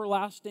an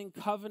everlasting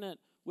covenant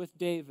with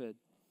David.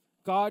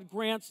 God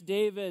grants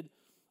David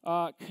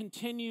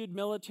continued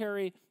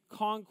military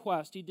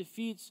conquest. He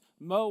defeats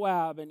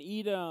Moab and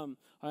Edom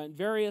and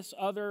various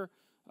other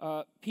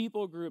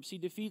people groups. He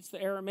defeats the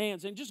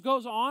Arameans, and it just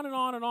goes on and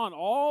on and on.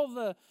 All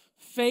the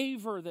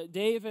favor that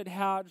David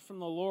had from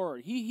the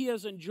Lord. He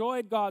has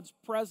enjoyed God's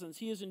presence.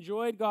 He has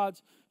enjoyed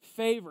God's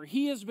favor.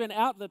 He has been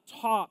at the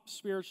top,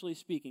 spiritually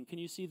speaking. Can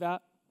you see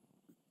that?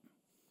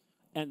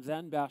 And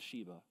then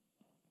Bathsheba.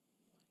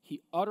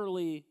 He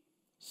utterly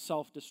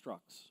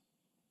self-destructs.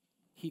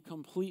 He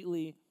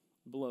completely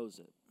blows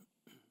it.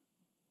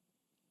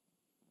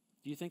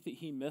 Do you think that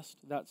he missed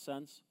that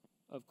sense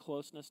of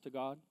closeness to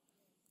God?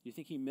 Do you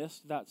think he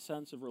missed that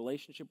sense of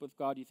relationship with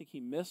God? Do you think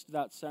he missed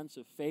that sense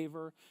of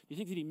favor? Do you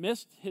think that he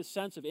missed his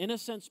sense of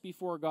innocence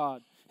before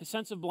God, his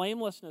sense of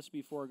blamelessness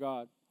before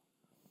God?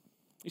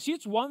 You see,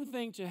 it's one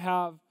thing to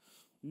have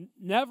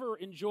never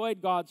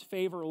enjoyed God's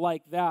favor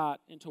like that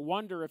and to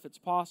wonder if it's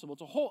possible.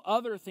 It's a whole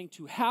other thing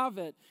to have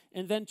it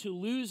and then to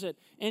lose it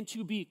and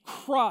to be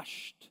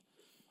crushed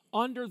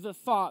under the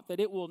thought that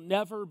it will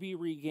never be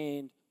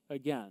regained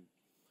again.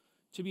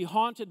 To be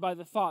haunted by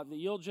the thought that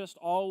you'll just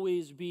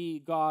always be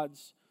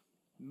God's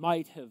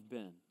might have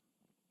been.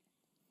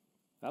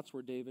 That's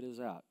where David is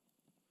at.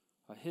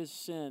 His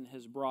sin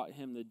has brought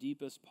him the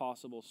deepest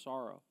possible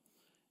sorrow.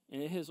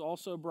 And it has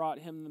also brought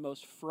him the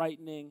most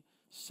frightening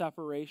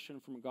separation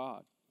from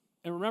God.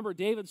 And remember,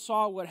 David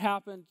saw what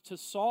happened to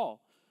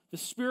Saul. The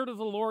Spirit of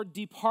the Lord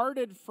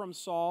departed from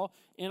Saul,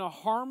 and a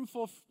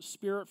harmful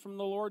spirit from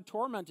the Lord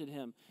tormented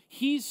him.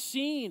 He's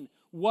seen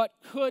what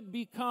could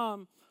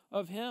become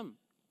of him.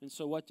 And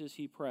so what does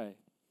he pray?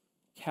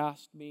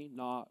 Cast me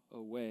not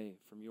away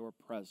from your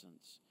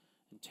presence,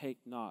 and take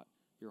not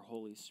your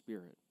Holy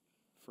Spirit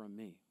from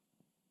me.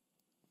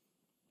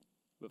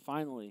 But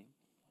finally,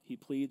 he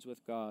pleads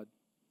with God,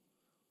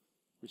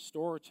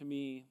 restore to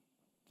me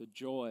the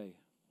joy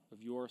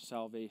of your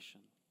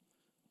salvation.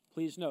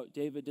 Please note,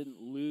 David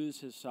didn't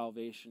lose his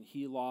salvation.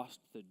 He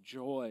lost the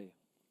joy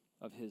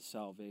of his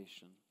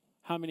salvation.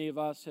 How many of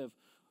us have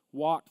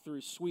walked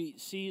through sweet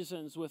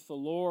seasons with the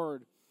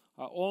Lord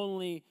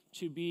only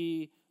to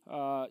be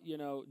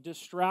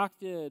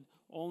distracted,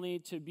 only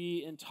to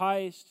be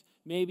enticed,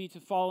 maybe to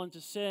fall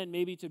into sin,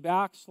 maybe to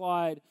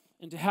backslide,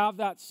 and to have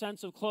that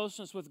sense of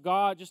closeness with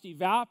God just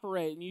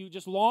evaporate, and you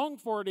just long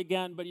for it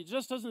again, but it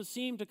just doesn't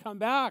seem to come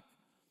back.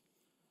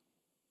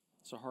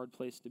 It's a hard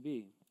place to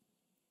be.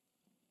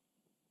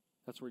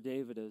 That's where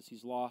David is.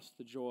 He's lost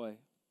the joy.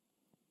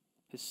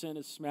 His sin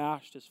has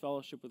smashed his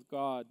fellowship with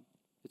God.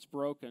 It's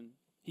broken.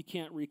 He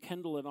can't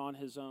rekindle it on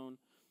his own.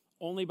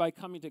 Only by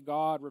coming to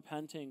God,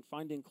 repenting,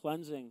 finding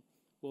cleansing,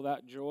 will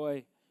that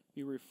joy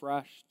be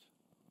refreshed.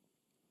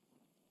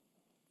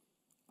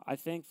 I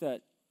think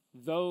that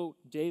though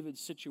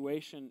David's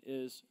situation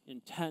is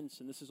intense,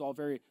 and this is all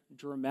very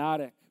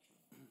dramatic,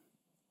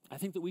 I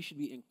think that we should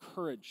be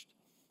encouraged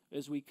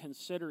as we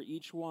consider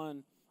each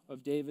one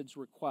of David's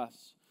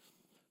requests,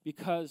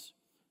 because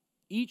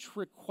each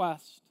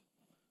request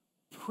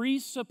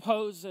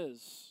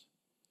presupposes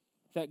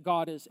that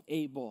God is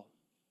able.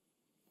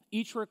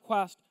 Each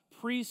request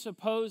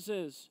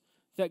presupposes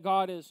that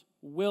God is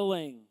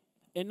willing.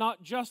 And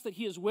not just that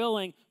he is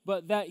willing,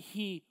 but that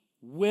he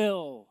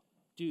will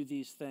do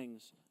these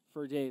things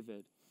for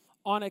David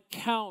on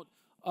account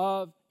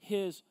of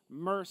his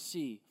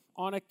mercy,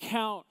 on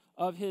account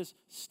of his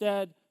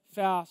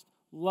steadfast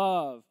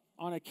love,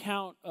 on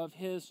account of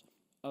his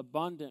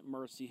abundant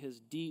mercy, his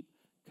deep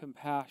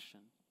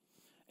compassion.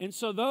 And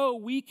so though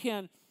we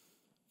can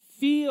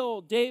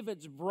feel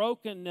David's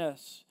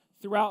brokenness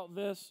throughout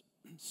this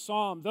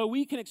psalm, though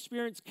we can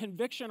experience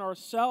conviction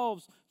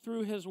ourselves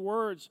through his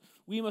words,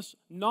 we must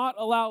not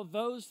allow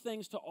those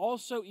things to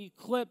also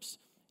eclipse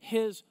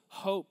his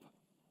hope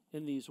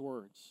in these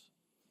words,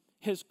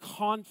 his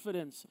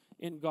confidence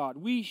in God.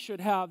 We should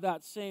have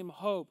that same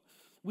hope.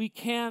 We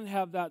can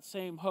have that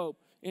same hope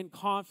and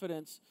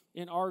confidence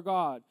in our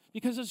God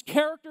because his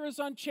character is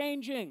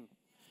unchanging.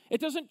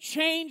 It doesn't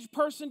change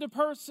person to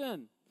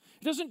person.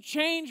 It doesn't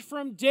change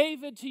from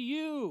David to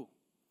you.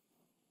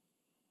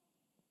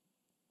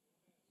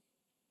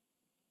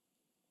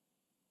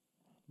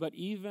 But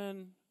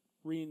even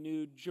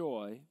renewed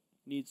joy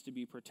needs to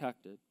be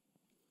protected.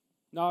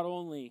 Not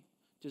only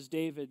does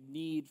David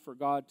need for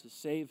God to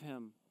save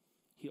him,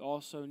 he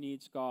also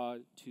needs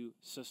God to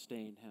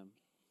sustain him.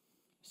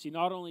 See,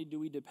 not only do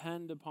we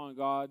depend upon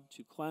God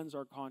to cleanse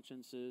our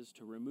consciences,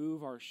 to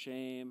remove our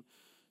shame,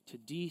 to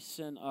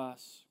de-sin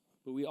us,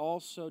 but we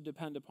also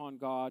depend upon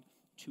God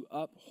to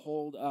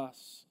uphold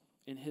us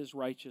in his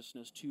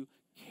righteousness, to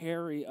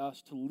carry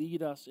us, to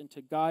lead us, and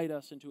to guide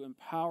us, and to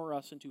empower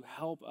us, and to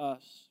help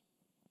us.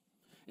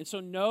 And so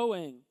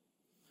knowing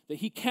that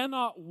he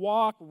cannot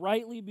walk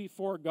rightly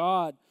before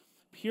God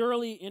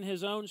purely in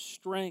his own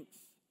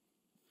strength,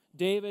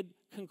 David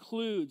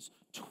concludes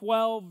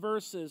 12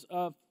 verses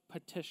of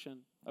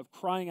petition, of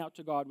crying out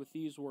to God with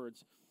these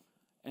words,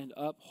 "And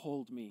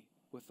uphold me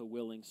with a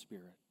willing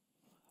spirit."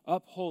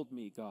 Uphold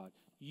me, God.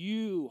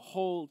 You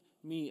hold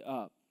me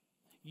up.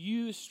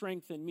 You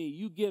strengthen me.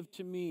 You give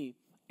to me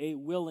a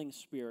willing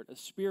spirit, a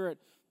spirit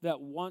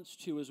that wants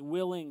to, is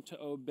willing to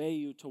obey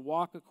you, to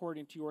walk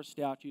according to your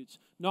statutes,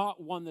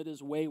 not one that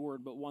is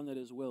wayward, but one that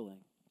is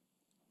willing.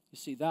 You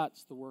see,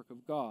 that's the work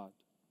of God.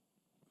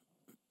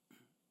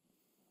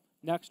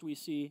 Next, we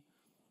see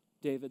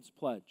David's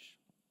pledge.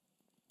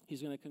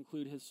 He's going to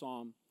conclude his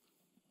psalm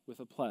with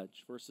a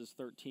pledge, verses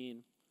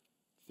 13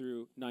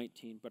 through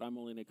 19, but I'm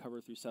only going to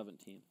cover through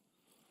 17.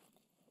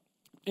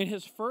 And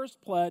his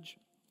first pledge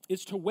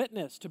is to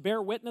witness, to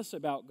bear witness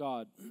about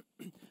God.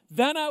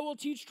 Then I will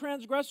teach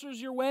transgressors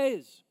your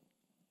ways,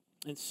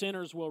 and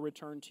sinners will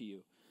return to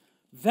you.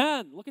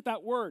 Then, look at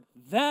that word,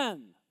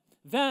 then,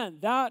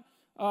 that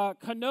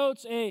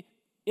connotes a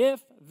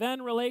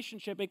if-then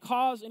relationship, a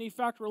cause and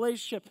effect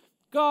relationship.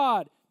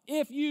 God,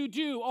 if you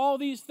do all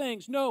these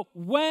things. No,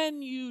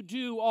 when you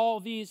do all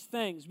these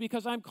things,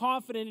 because I'm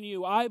confident in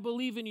you. I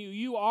believe in you.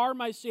 You are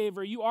my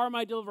Savior. You are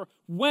my deliverer.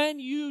 When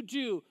you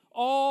do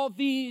all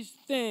these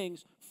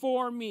things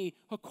for me,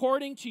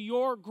 according to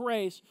your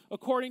grace,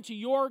 according to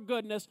your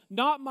goodness,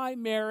 not my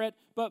merit,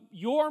 but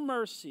your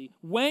mercy,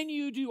 when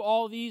you do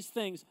all these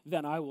things,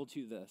 then I will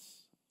do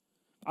this.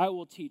 I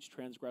will teach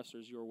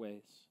transgressors your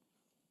ways.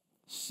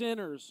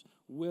 Sinners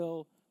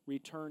will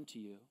return to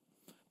you.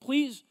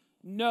 Please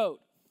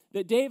note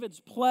that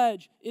David's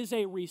pledge is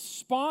a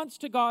response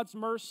to God's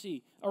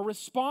mercy, a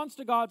response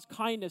to God's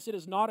kindness. It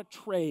is not a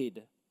trade.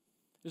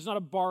 It is not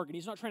a bargain.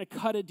 He's not trying to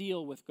cut a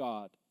deal with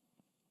God.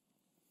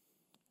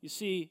 You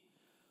see,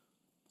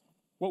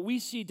 what we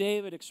see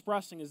David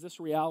expressing is this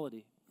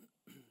reality.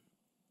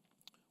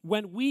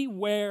 When we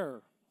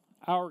wear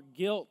our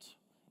guilt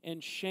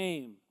and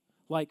shame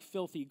like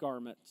filthy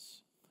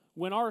garments,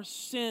 when our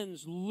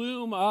sins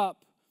loom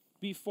up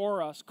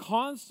before us,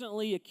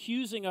 constantly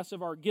accusing us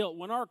of our guilt,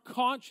 when our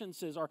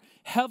consciences are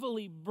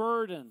heavily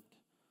burdened,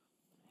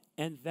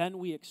 and then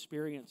we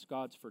experience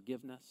God's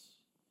forgiveness,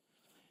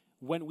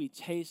 when we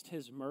taste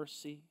his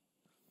mercy,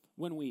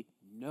 when we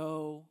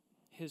know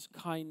his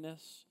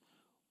kindness,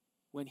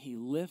 when he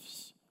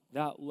lifts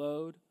that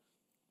load,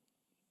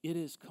 it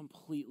is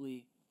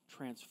completely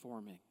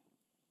transforming.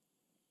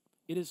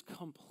 It is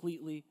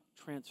completely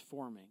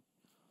transforming.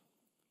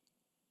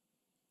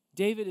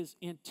 David is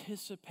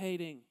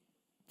anticipating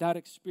that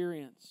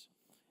experience.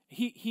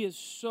 He is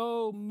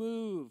so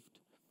moved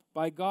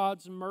by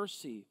God's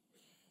mercy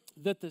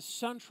that the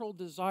central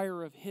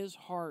desire of his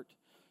heart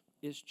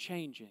is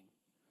changing.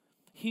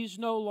 He's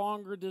no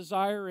longer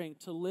desiring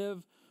to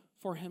live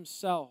for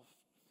himself,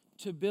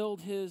 to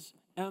build his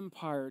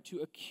empire, to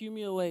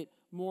accumulate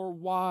more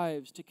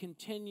wives, to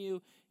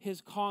continue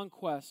his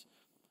conquests,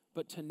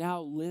 but to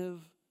now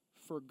live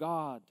for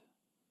God.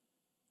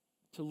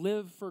 To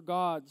live for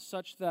God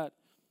such that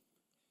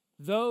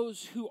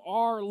those who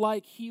are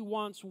like he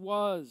once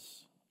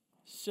was,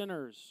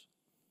 sinners,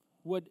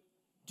 would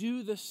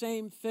do the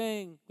same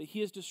thing that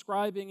he is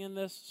describing in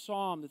this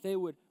psalm, that they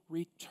would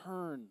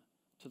return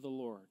to the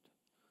Lord.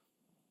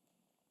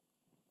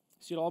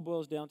 See, it all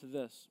boils down to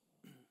this.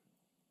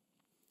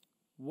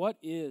 What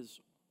is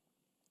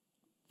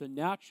the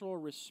natural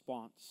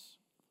response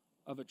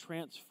of a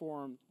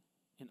transformed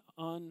and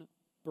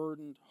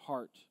unburdened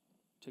heart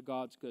to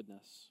God's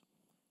goodness?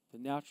 The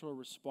natural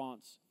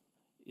response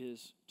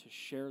is to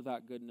share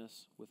that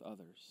goodness with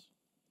others.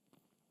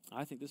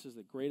 I think this is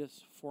the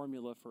greatest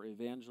formula for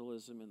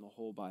evangelism in the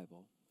whole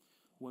Bible.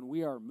 when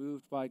we are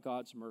moved by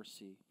God's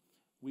mercy,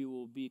 we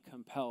will be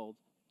compelled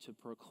to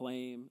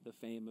proclaim the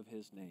fame of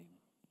his name.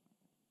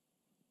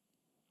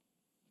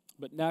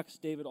 But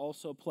next, David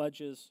also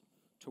pledges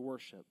to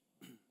worship.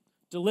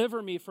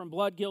 Deliver me from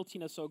blood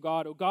guiltiness, O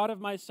God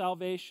of my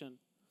salvation.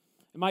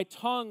 And my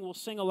tongue will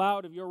sing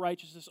aloud of your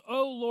righteousness.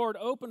 O Lord,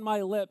 open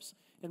my lips,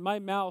 and my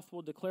mouth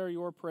will declare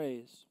your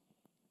praise.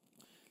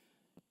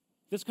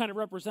 This kind of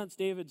represents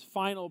David's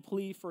final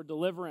plea for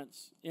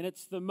deliverance, and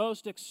it's the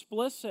most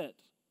explicit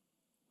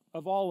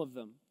of all of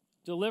them.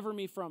 Deliver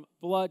me from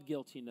blood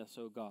guiltiness,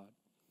 O God.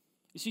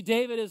 You see,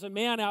 David is a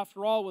man,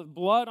 after all, with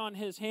blood on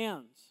his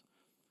hands.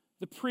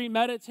 The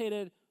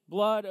premeditated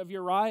blood of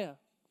Uriah.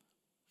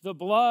 The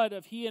blood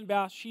of he and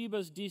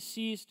Bathsheba's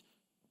deceased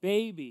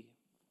baby.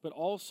 But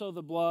also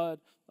the blood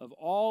of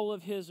all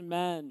of his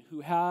men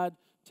who had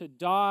to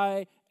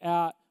die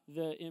at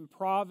the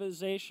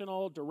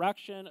improvisational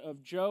direction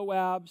of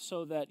Joab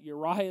so that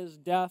Uriah's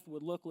death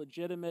would look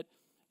legitimate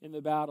in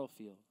the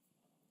battlefield.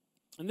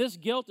 And this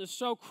guilt is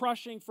so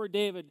crushing for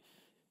David.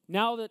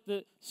 Now that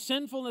the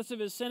sinfulness of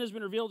his sin has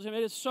been revealed to him,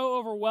 it is so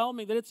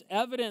overwhelming that it's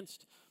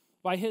evidenced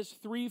by his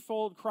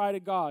threefold cry to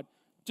God.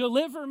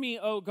 Deliver me,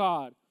 O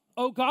God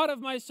of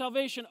my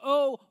salvation,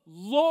 O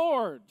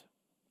Lord,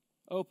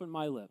 open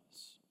my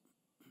lips.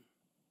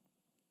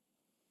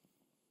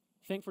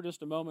 Think for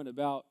just a moment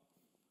about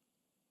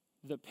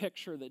the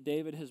picture that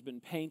David has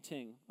been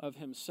painting of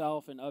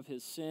himself and of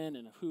his sin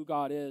and who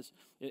God is.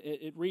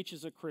 It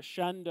reaches a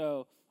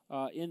crescendo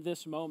in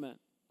this moment.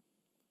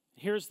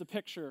 Here's the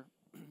picture.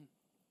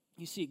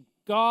 You see,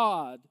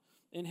 God,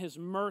 in his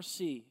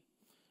mercy,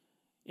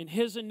 in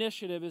his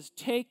initiative, is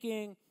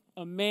taking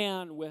a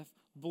man with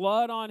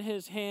blood on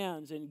his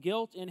hands and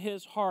guilt in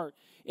his heart,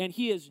 and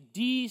he is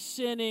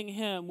de-sinning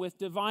him with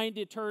divine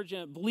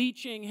detergent,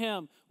 bleaching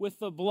him with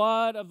the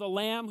blood of the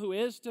Lamb who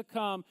is to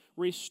come,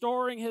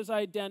 restoring his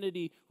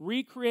identity,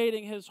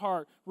 recreating his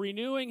heart,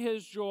 renewing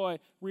his joy,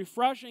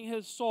 refreshing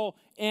his soul,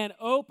 and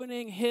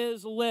opening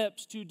his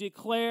lips to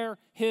declare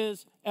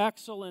his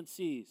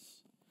excellencies.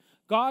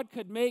 God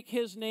could make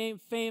his name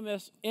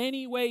famous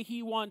any way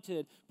he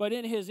wanted, but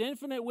in his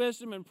infinite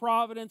wisdom and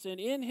providence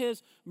and in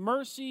his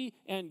mercy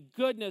and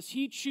goodness,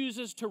 he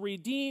chooses to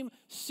redeem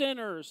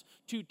sinners,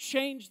 to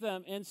change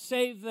them and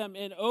save them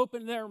and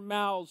open their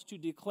mouths to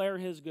declare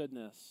his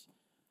goodness.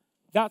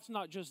 That's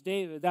not just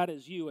David, that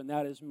is you and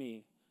that is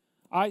me.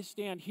 I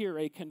stand here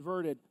a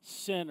converted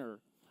sinner.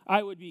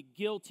 I would be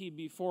guilty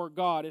before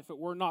God if it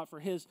were not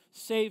for his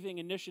saving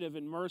initiative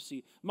and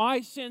mercy.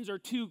 My sins are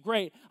too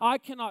great. I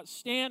cannot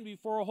stand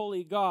before a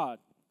holy God.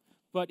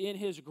 But in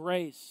his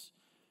grace,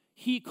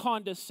 he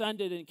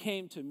condescended and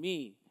came to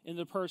me in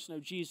the person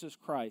of Jesus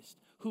Christ,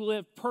 who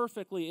lived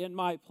perfectly in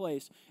my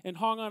place and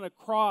hung on a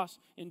cross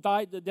and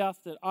died the death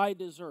that I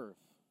deserve.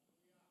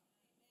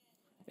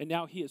 And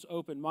now he has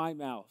opened my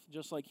mouth,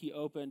 just like he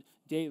opened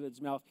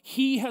David's mouth.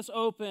 He has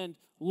opened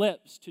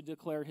lips to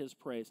declare his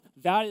praise.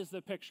 That is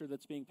the picture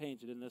that's being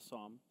painted in this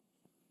psalm.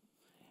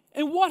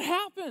 And what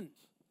happened?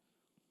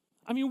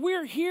 I mean,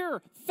 we're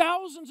here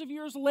thousands of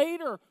years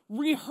later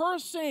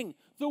rehearsing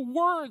the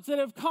words that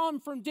have come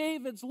from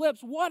David's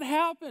lips. What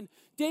happened?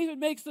 David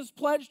makes this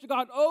pledge to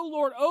God, "Oh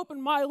Lord,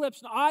 open my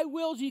lips and I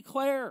will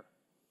declare."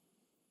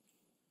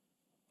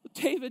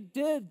 David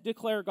did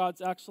declare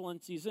God's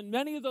excellencies, and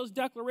many of those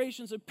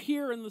declarations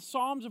appear in the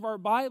Psalms of our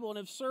Bible and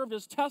have served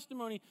as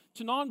testimony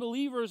to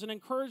non-believers and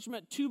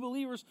encouragement to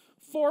believers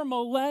for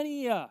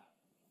millennia.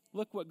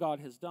 Look what God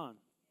has done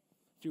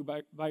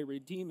by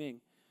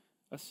redeeming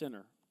a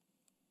sinner.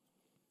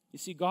 You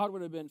see, God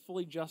would have been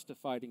fully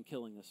justified in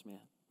killing this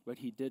man, but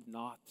he did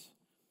not.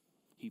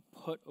 He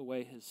put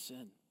away his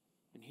sin,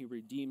 and he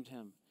redeemed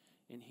him,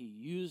 and he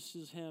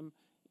uses him,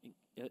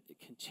 it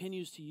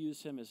continues to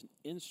use him as an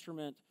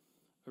instrument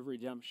of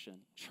redemption.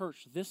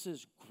 Church, this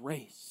is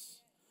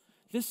grace.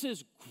 This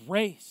is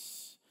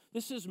grace.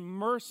 This is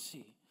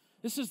mercy.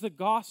 This is the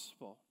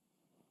gospel.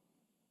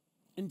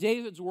 And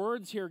David's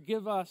words here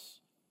give us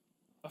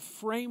a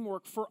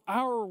framework for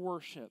our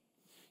worship.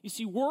 You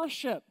see,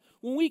 worship,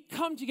 when we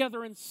come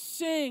together and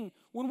sing,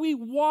 when we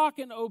walk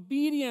in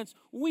obedience,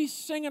 when we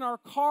sing in our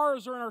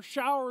cars or in our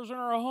showers or in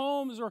our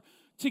homes or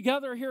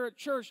together here at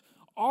church,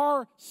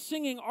 our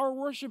singing, our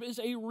worship is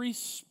a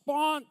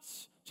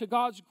response to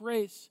God's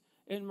grace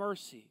and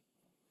mercy.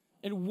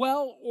 And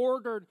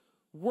well-ordered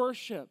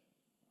worship,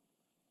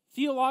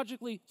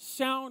 theologically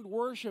sound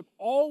worship,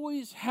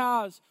 always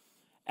has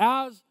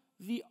as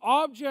the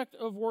object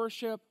of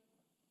worship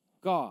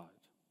God.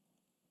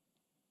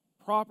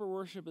 Proper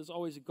worship is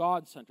always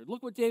God-centered.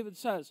 Look what David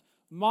says,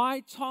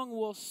 "My tongue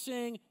will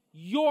sing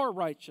your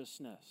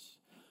righteousness.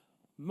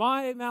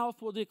 My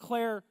mouth will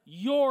declare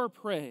your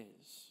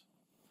praise."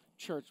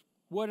 Church,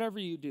 whatever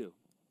you do,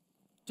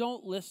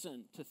 don't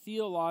listen to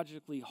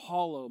theologically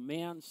hollow,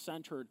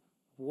 man-centered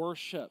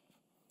worship.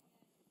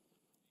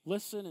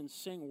 Listen and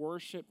sing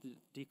worship that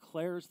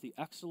declares the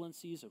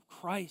excellencies of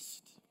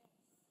Christ.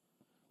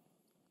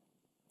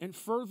 And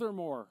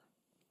furthermore,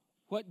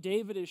 what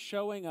David is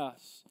showing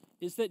us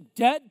is that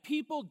dead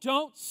people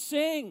don't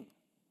sing.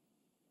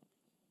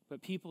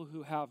 But people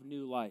who have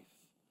new life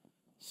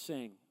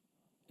sing,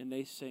 and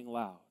they sing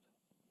loud.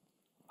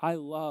 I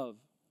love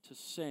to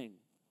sing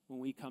when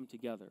we come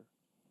together.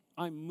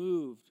 I'm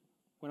moved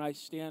when I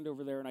stand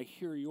over there and I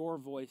hear your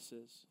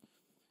voices,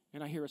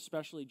 and I hear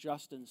especially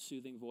Justin's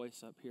soothing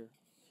voice up here.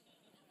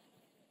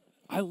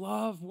 I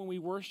love when we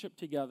worship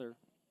together.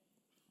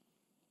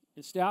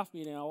 In staff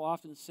meeting, I'll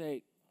often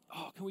say,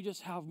 oh, can we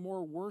just have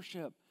more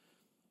worship?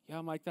 Yeah,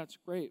 I'm like, that's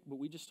great, but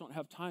we just don't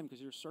have time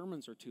because your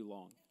sermons are too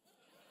long.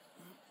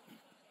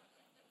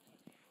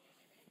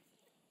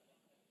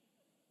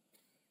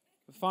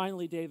 But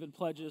finally, David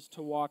pledges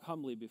to walk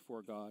humbly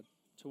before God,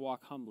 to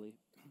walk humbly.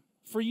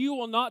 For you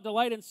will not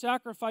delight in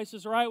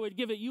sacrifices, or I would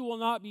give it. You will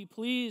not be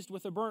pleased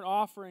with a burnt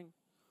offering.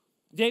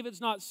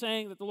 David's not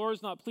saying that the Lord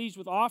is not pleased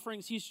with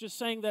offerings. He's just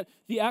saying that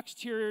the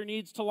exterior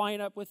needs to line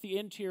up with the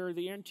interior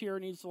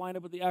needs to line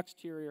up with the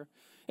exterior.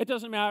 It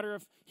doesn't matter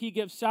if he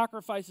gives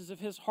sacrifices if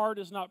his heart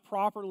is not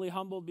properly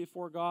humbled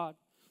before God.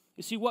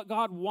 You see, what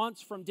God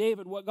wants from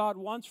David, what God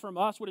wants from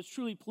us, what is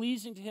truly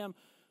pleasing to him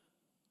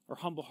are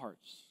humble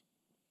hearts.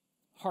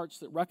 Hearts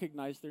that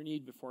recognize their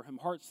need before him,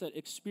 hearts that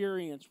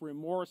experience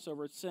remorse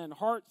over sin,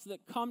 hearts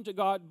that come to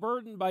God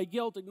burdened by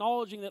guilt,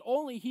 acknowledging that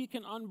only he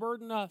can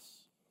unburden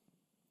us.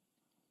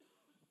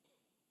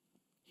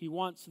 He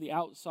wants the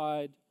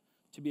outside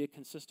to be a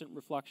consistent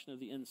reflection of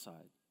the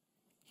inside.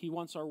 He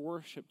wants our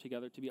worship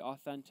together to be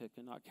authentic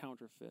and not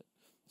counterfeit.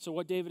 So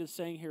what David is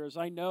saying here is,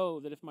 I know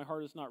that if my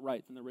heart is not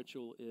right, then the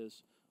ritual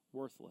is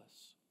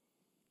worthless.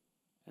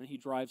 And he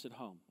drives it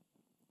home.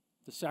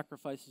 The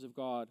sacrifices of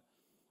God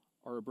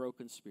are a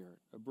broken spirit,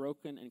 a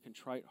broken and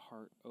contrite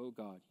heart. Oh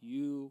God,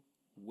 you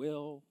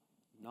will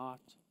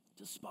not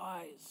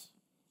despise.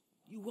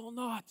 You will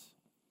not.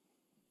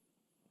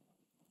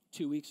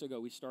 2 weeks ago,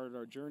 we started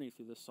our journey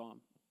through this psalm.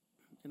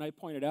 And I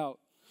pointed out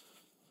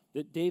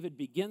that David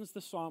begins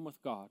the psalm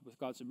with God, with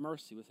God's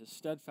mercy, with his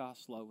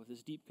steadfast love, with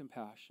his deep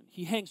compassion.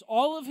 He hangs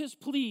all of his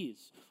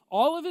pleas,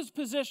 all of his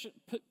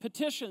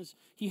petitions,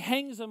 he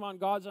hangs them on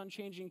God's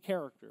unchanging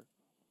character.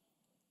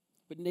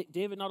 But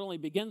David not only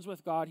begins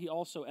with God, he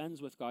also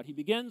ends with God. He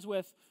begins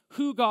with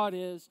who God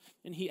is,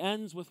 and he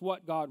ends with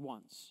what God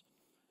wants.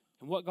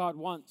 And what God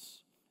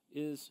wants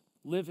is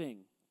living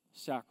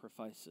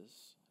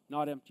sacrifices,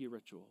 not empty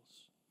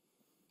rituals.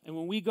 And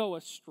when we go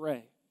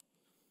astray,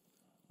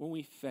 when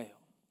we fail,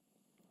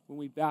 when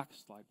we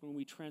backslide, when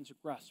we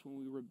transgress, when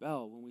we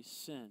rebel, when we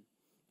sin,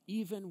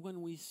 even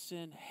when we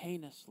sin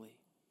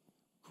heinously,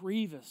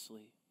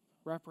 grievously,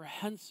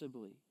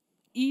 reprehensibly,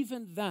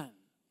 even then,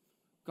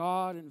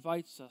 God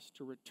invites us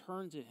to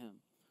return to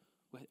him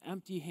with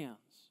empty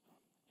hands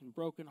and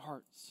broken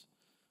hearts,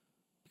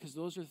 because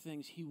those are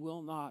things he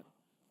will not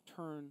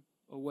turn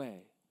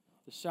away.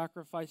 The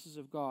sacrifices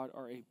of God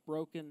are a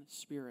broken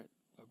spirit,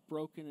 a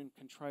broken and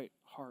contrite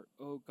heart.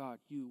 Oh God,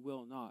 you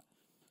will not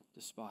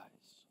despise.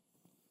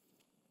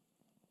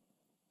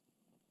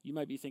 You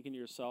might be thinking to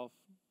yourself,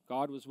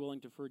 God was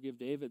willing to forgive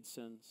David's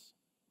sins.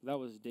 That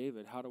was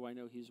David. How do I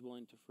know he's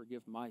willing to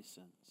forgive my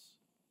sins?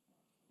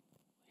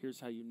 Here's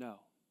how you know.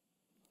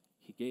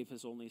 He gave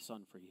his only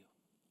son for you.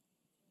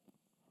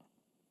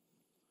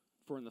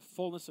 For in the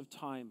fullness of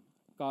time,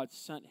 God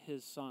sent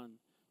his son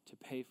to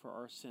pay for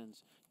our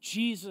sins.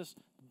 Jesus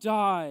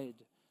died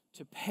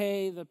to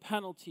pay the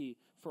penalty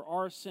for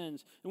our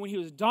sins. And when he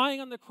was dying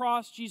on the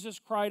cross, Jesus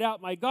cried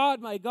out, my God,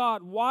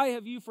 why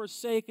have you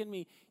forsaken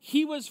me?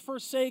 He was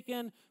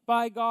forsaken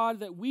by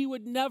God that we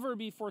would never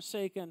be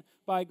forsaken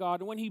by God.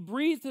 And when he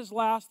breathed his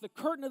last, the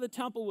curtain of the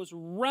temple was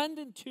rent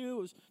in two,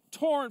 it was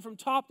torn from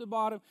top to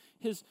bottom,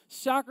 his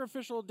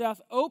sacrificial death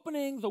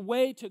opening the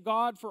way to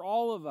God for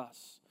all of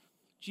us.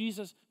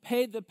 Jesus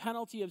paid the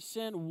penalty of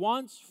sin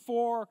once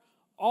for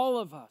all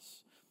of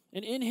us.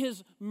 And in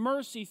his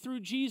mercy through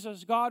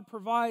Jesus, God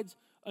provides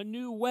a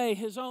new way.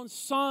 His own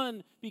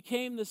son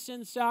became the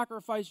sin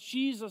sacrifice.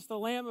 Jesus, the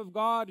Lamb of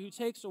God who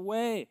takes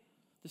away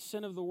the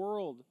sin of the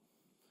world.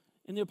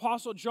 And the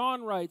Apostle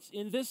John writes,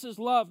 in this is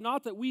love,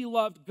 not that we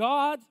loved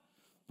God,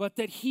 but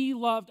that he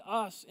loved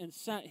us and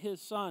sent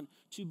his son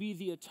to be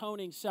the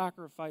atoning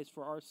sacrifice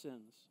for our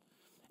sins.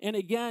 And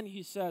again,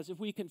 he says, if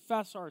we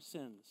confess our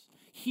sins,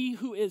 he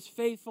who is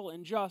faithful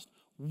and just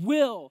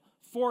will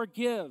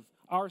forgive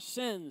our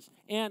sins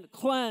and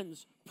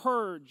cleanse,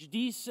 purge,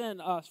 de-sin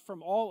us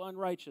from all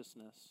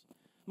unrighteousness.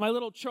 My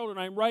little children,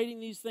 I'm writing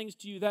these things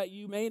to you that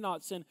you may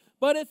not sin.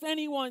 But if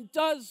anyone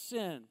does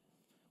sin,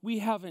 we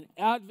have an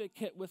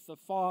advocate with the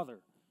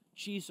Father,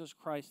 Jesus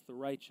Christ the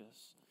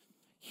righteous.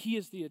 He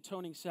is the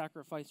atoning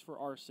sacrifice for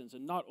our sins,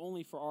 and not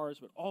only for ours,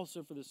 but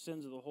also for the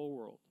sins of the whole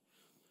world.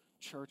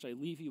 Church, I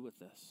leave you with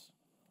this.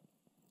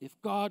 If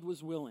God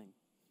was willing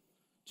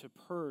to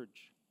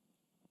purge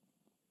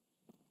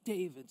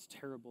David's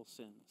terrible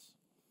sins,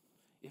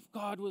 if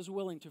God was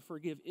willing to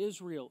forgive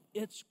Israel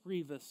its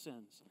grievous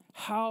sins,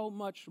 how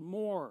much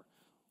more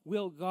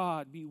will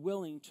God be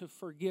willing to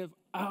forgive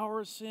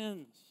our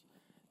sins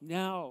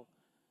now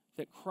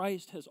that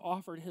Christ has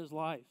offered his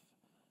life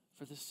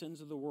for the sins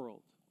of the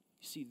world?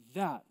 You see,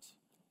 that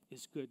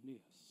is good news.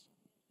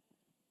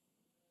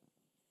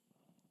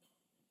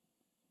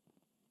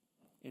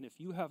 And if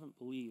you haven't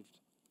believed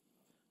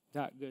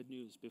that good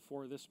news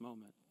before this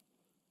moment,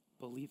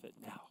 believe it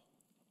now.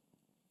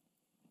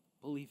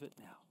 Believe it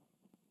now.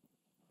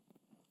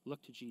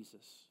 Look to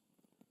Jesus.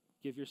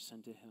 Give your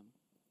sin to him.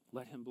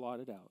 Let him blot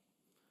it out.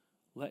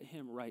 Let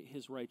him write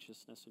his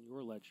righteousness in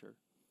your ledger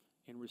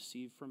and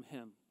receive from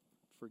him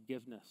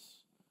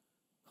forgiveness,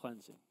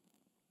 cleansing,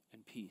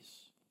 and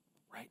peace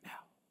right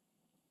now.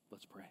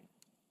 Let's pray.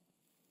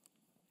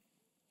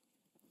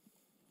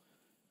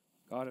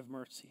 God of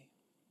mercy,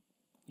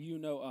 you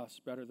know us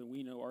better than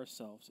we know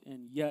ourselves,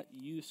 and yet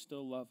you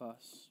still love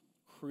us.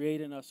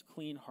 Create in us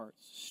clean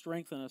hearts.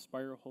 Strengthen us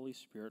by your Holy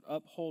Spirit.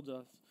 Uphold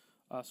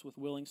us with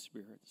willing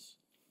spirits.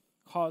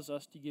 Cause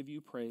us to give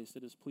you praise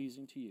that is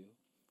pleasing to you.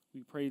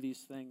 We pray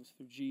these things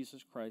through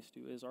Jesus Christ,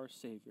 who is our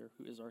Savior,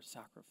 who is our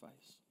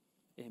sacrifice.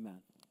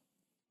 Amen.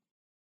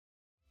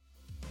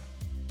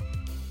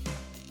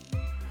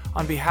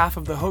 On behalf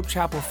of the Hope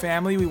Chapel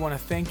family, we want to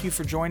thank you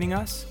for joining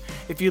us.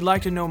 If you'd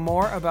like to know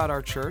more about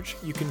our church,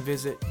 you can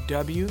visit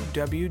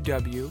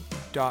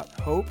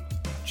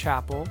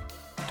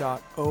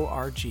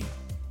www.hopechapel.org.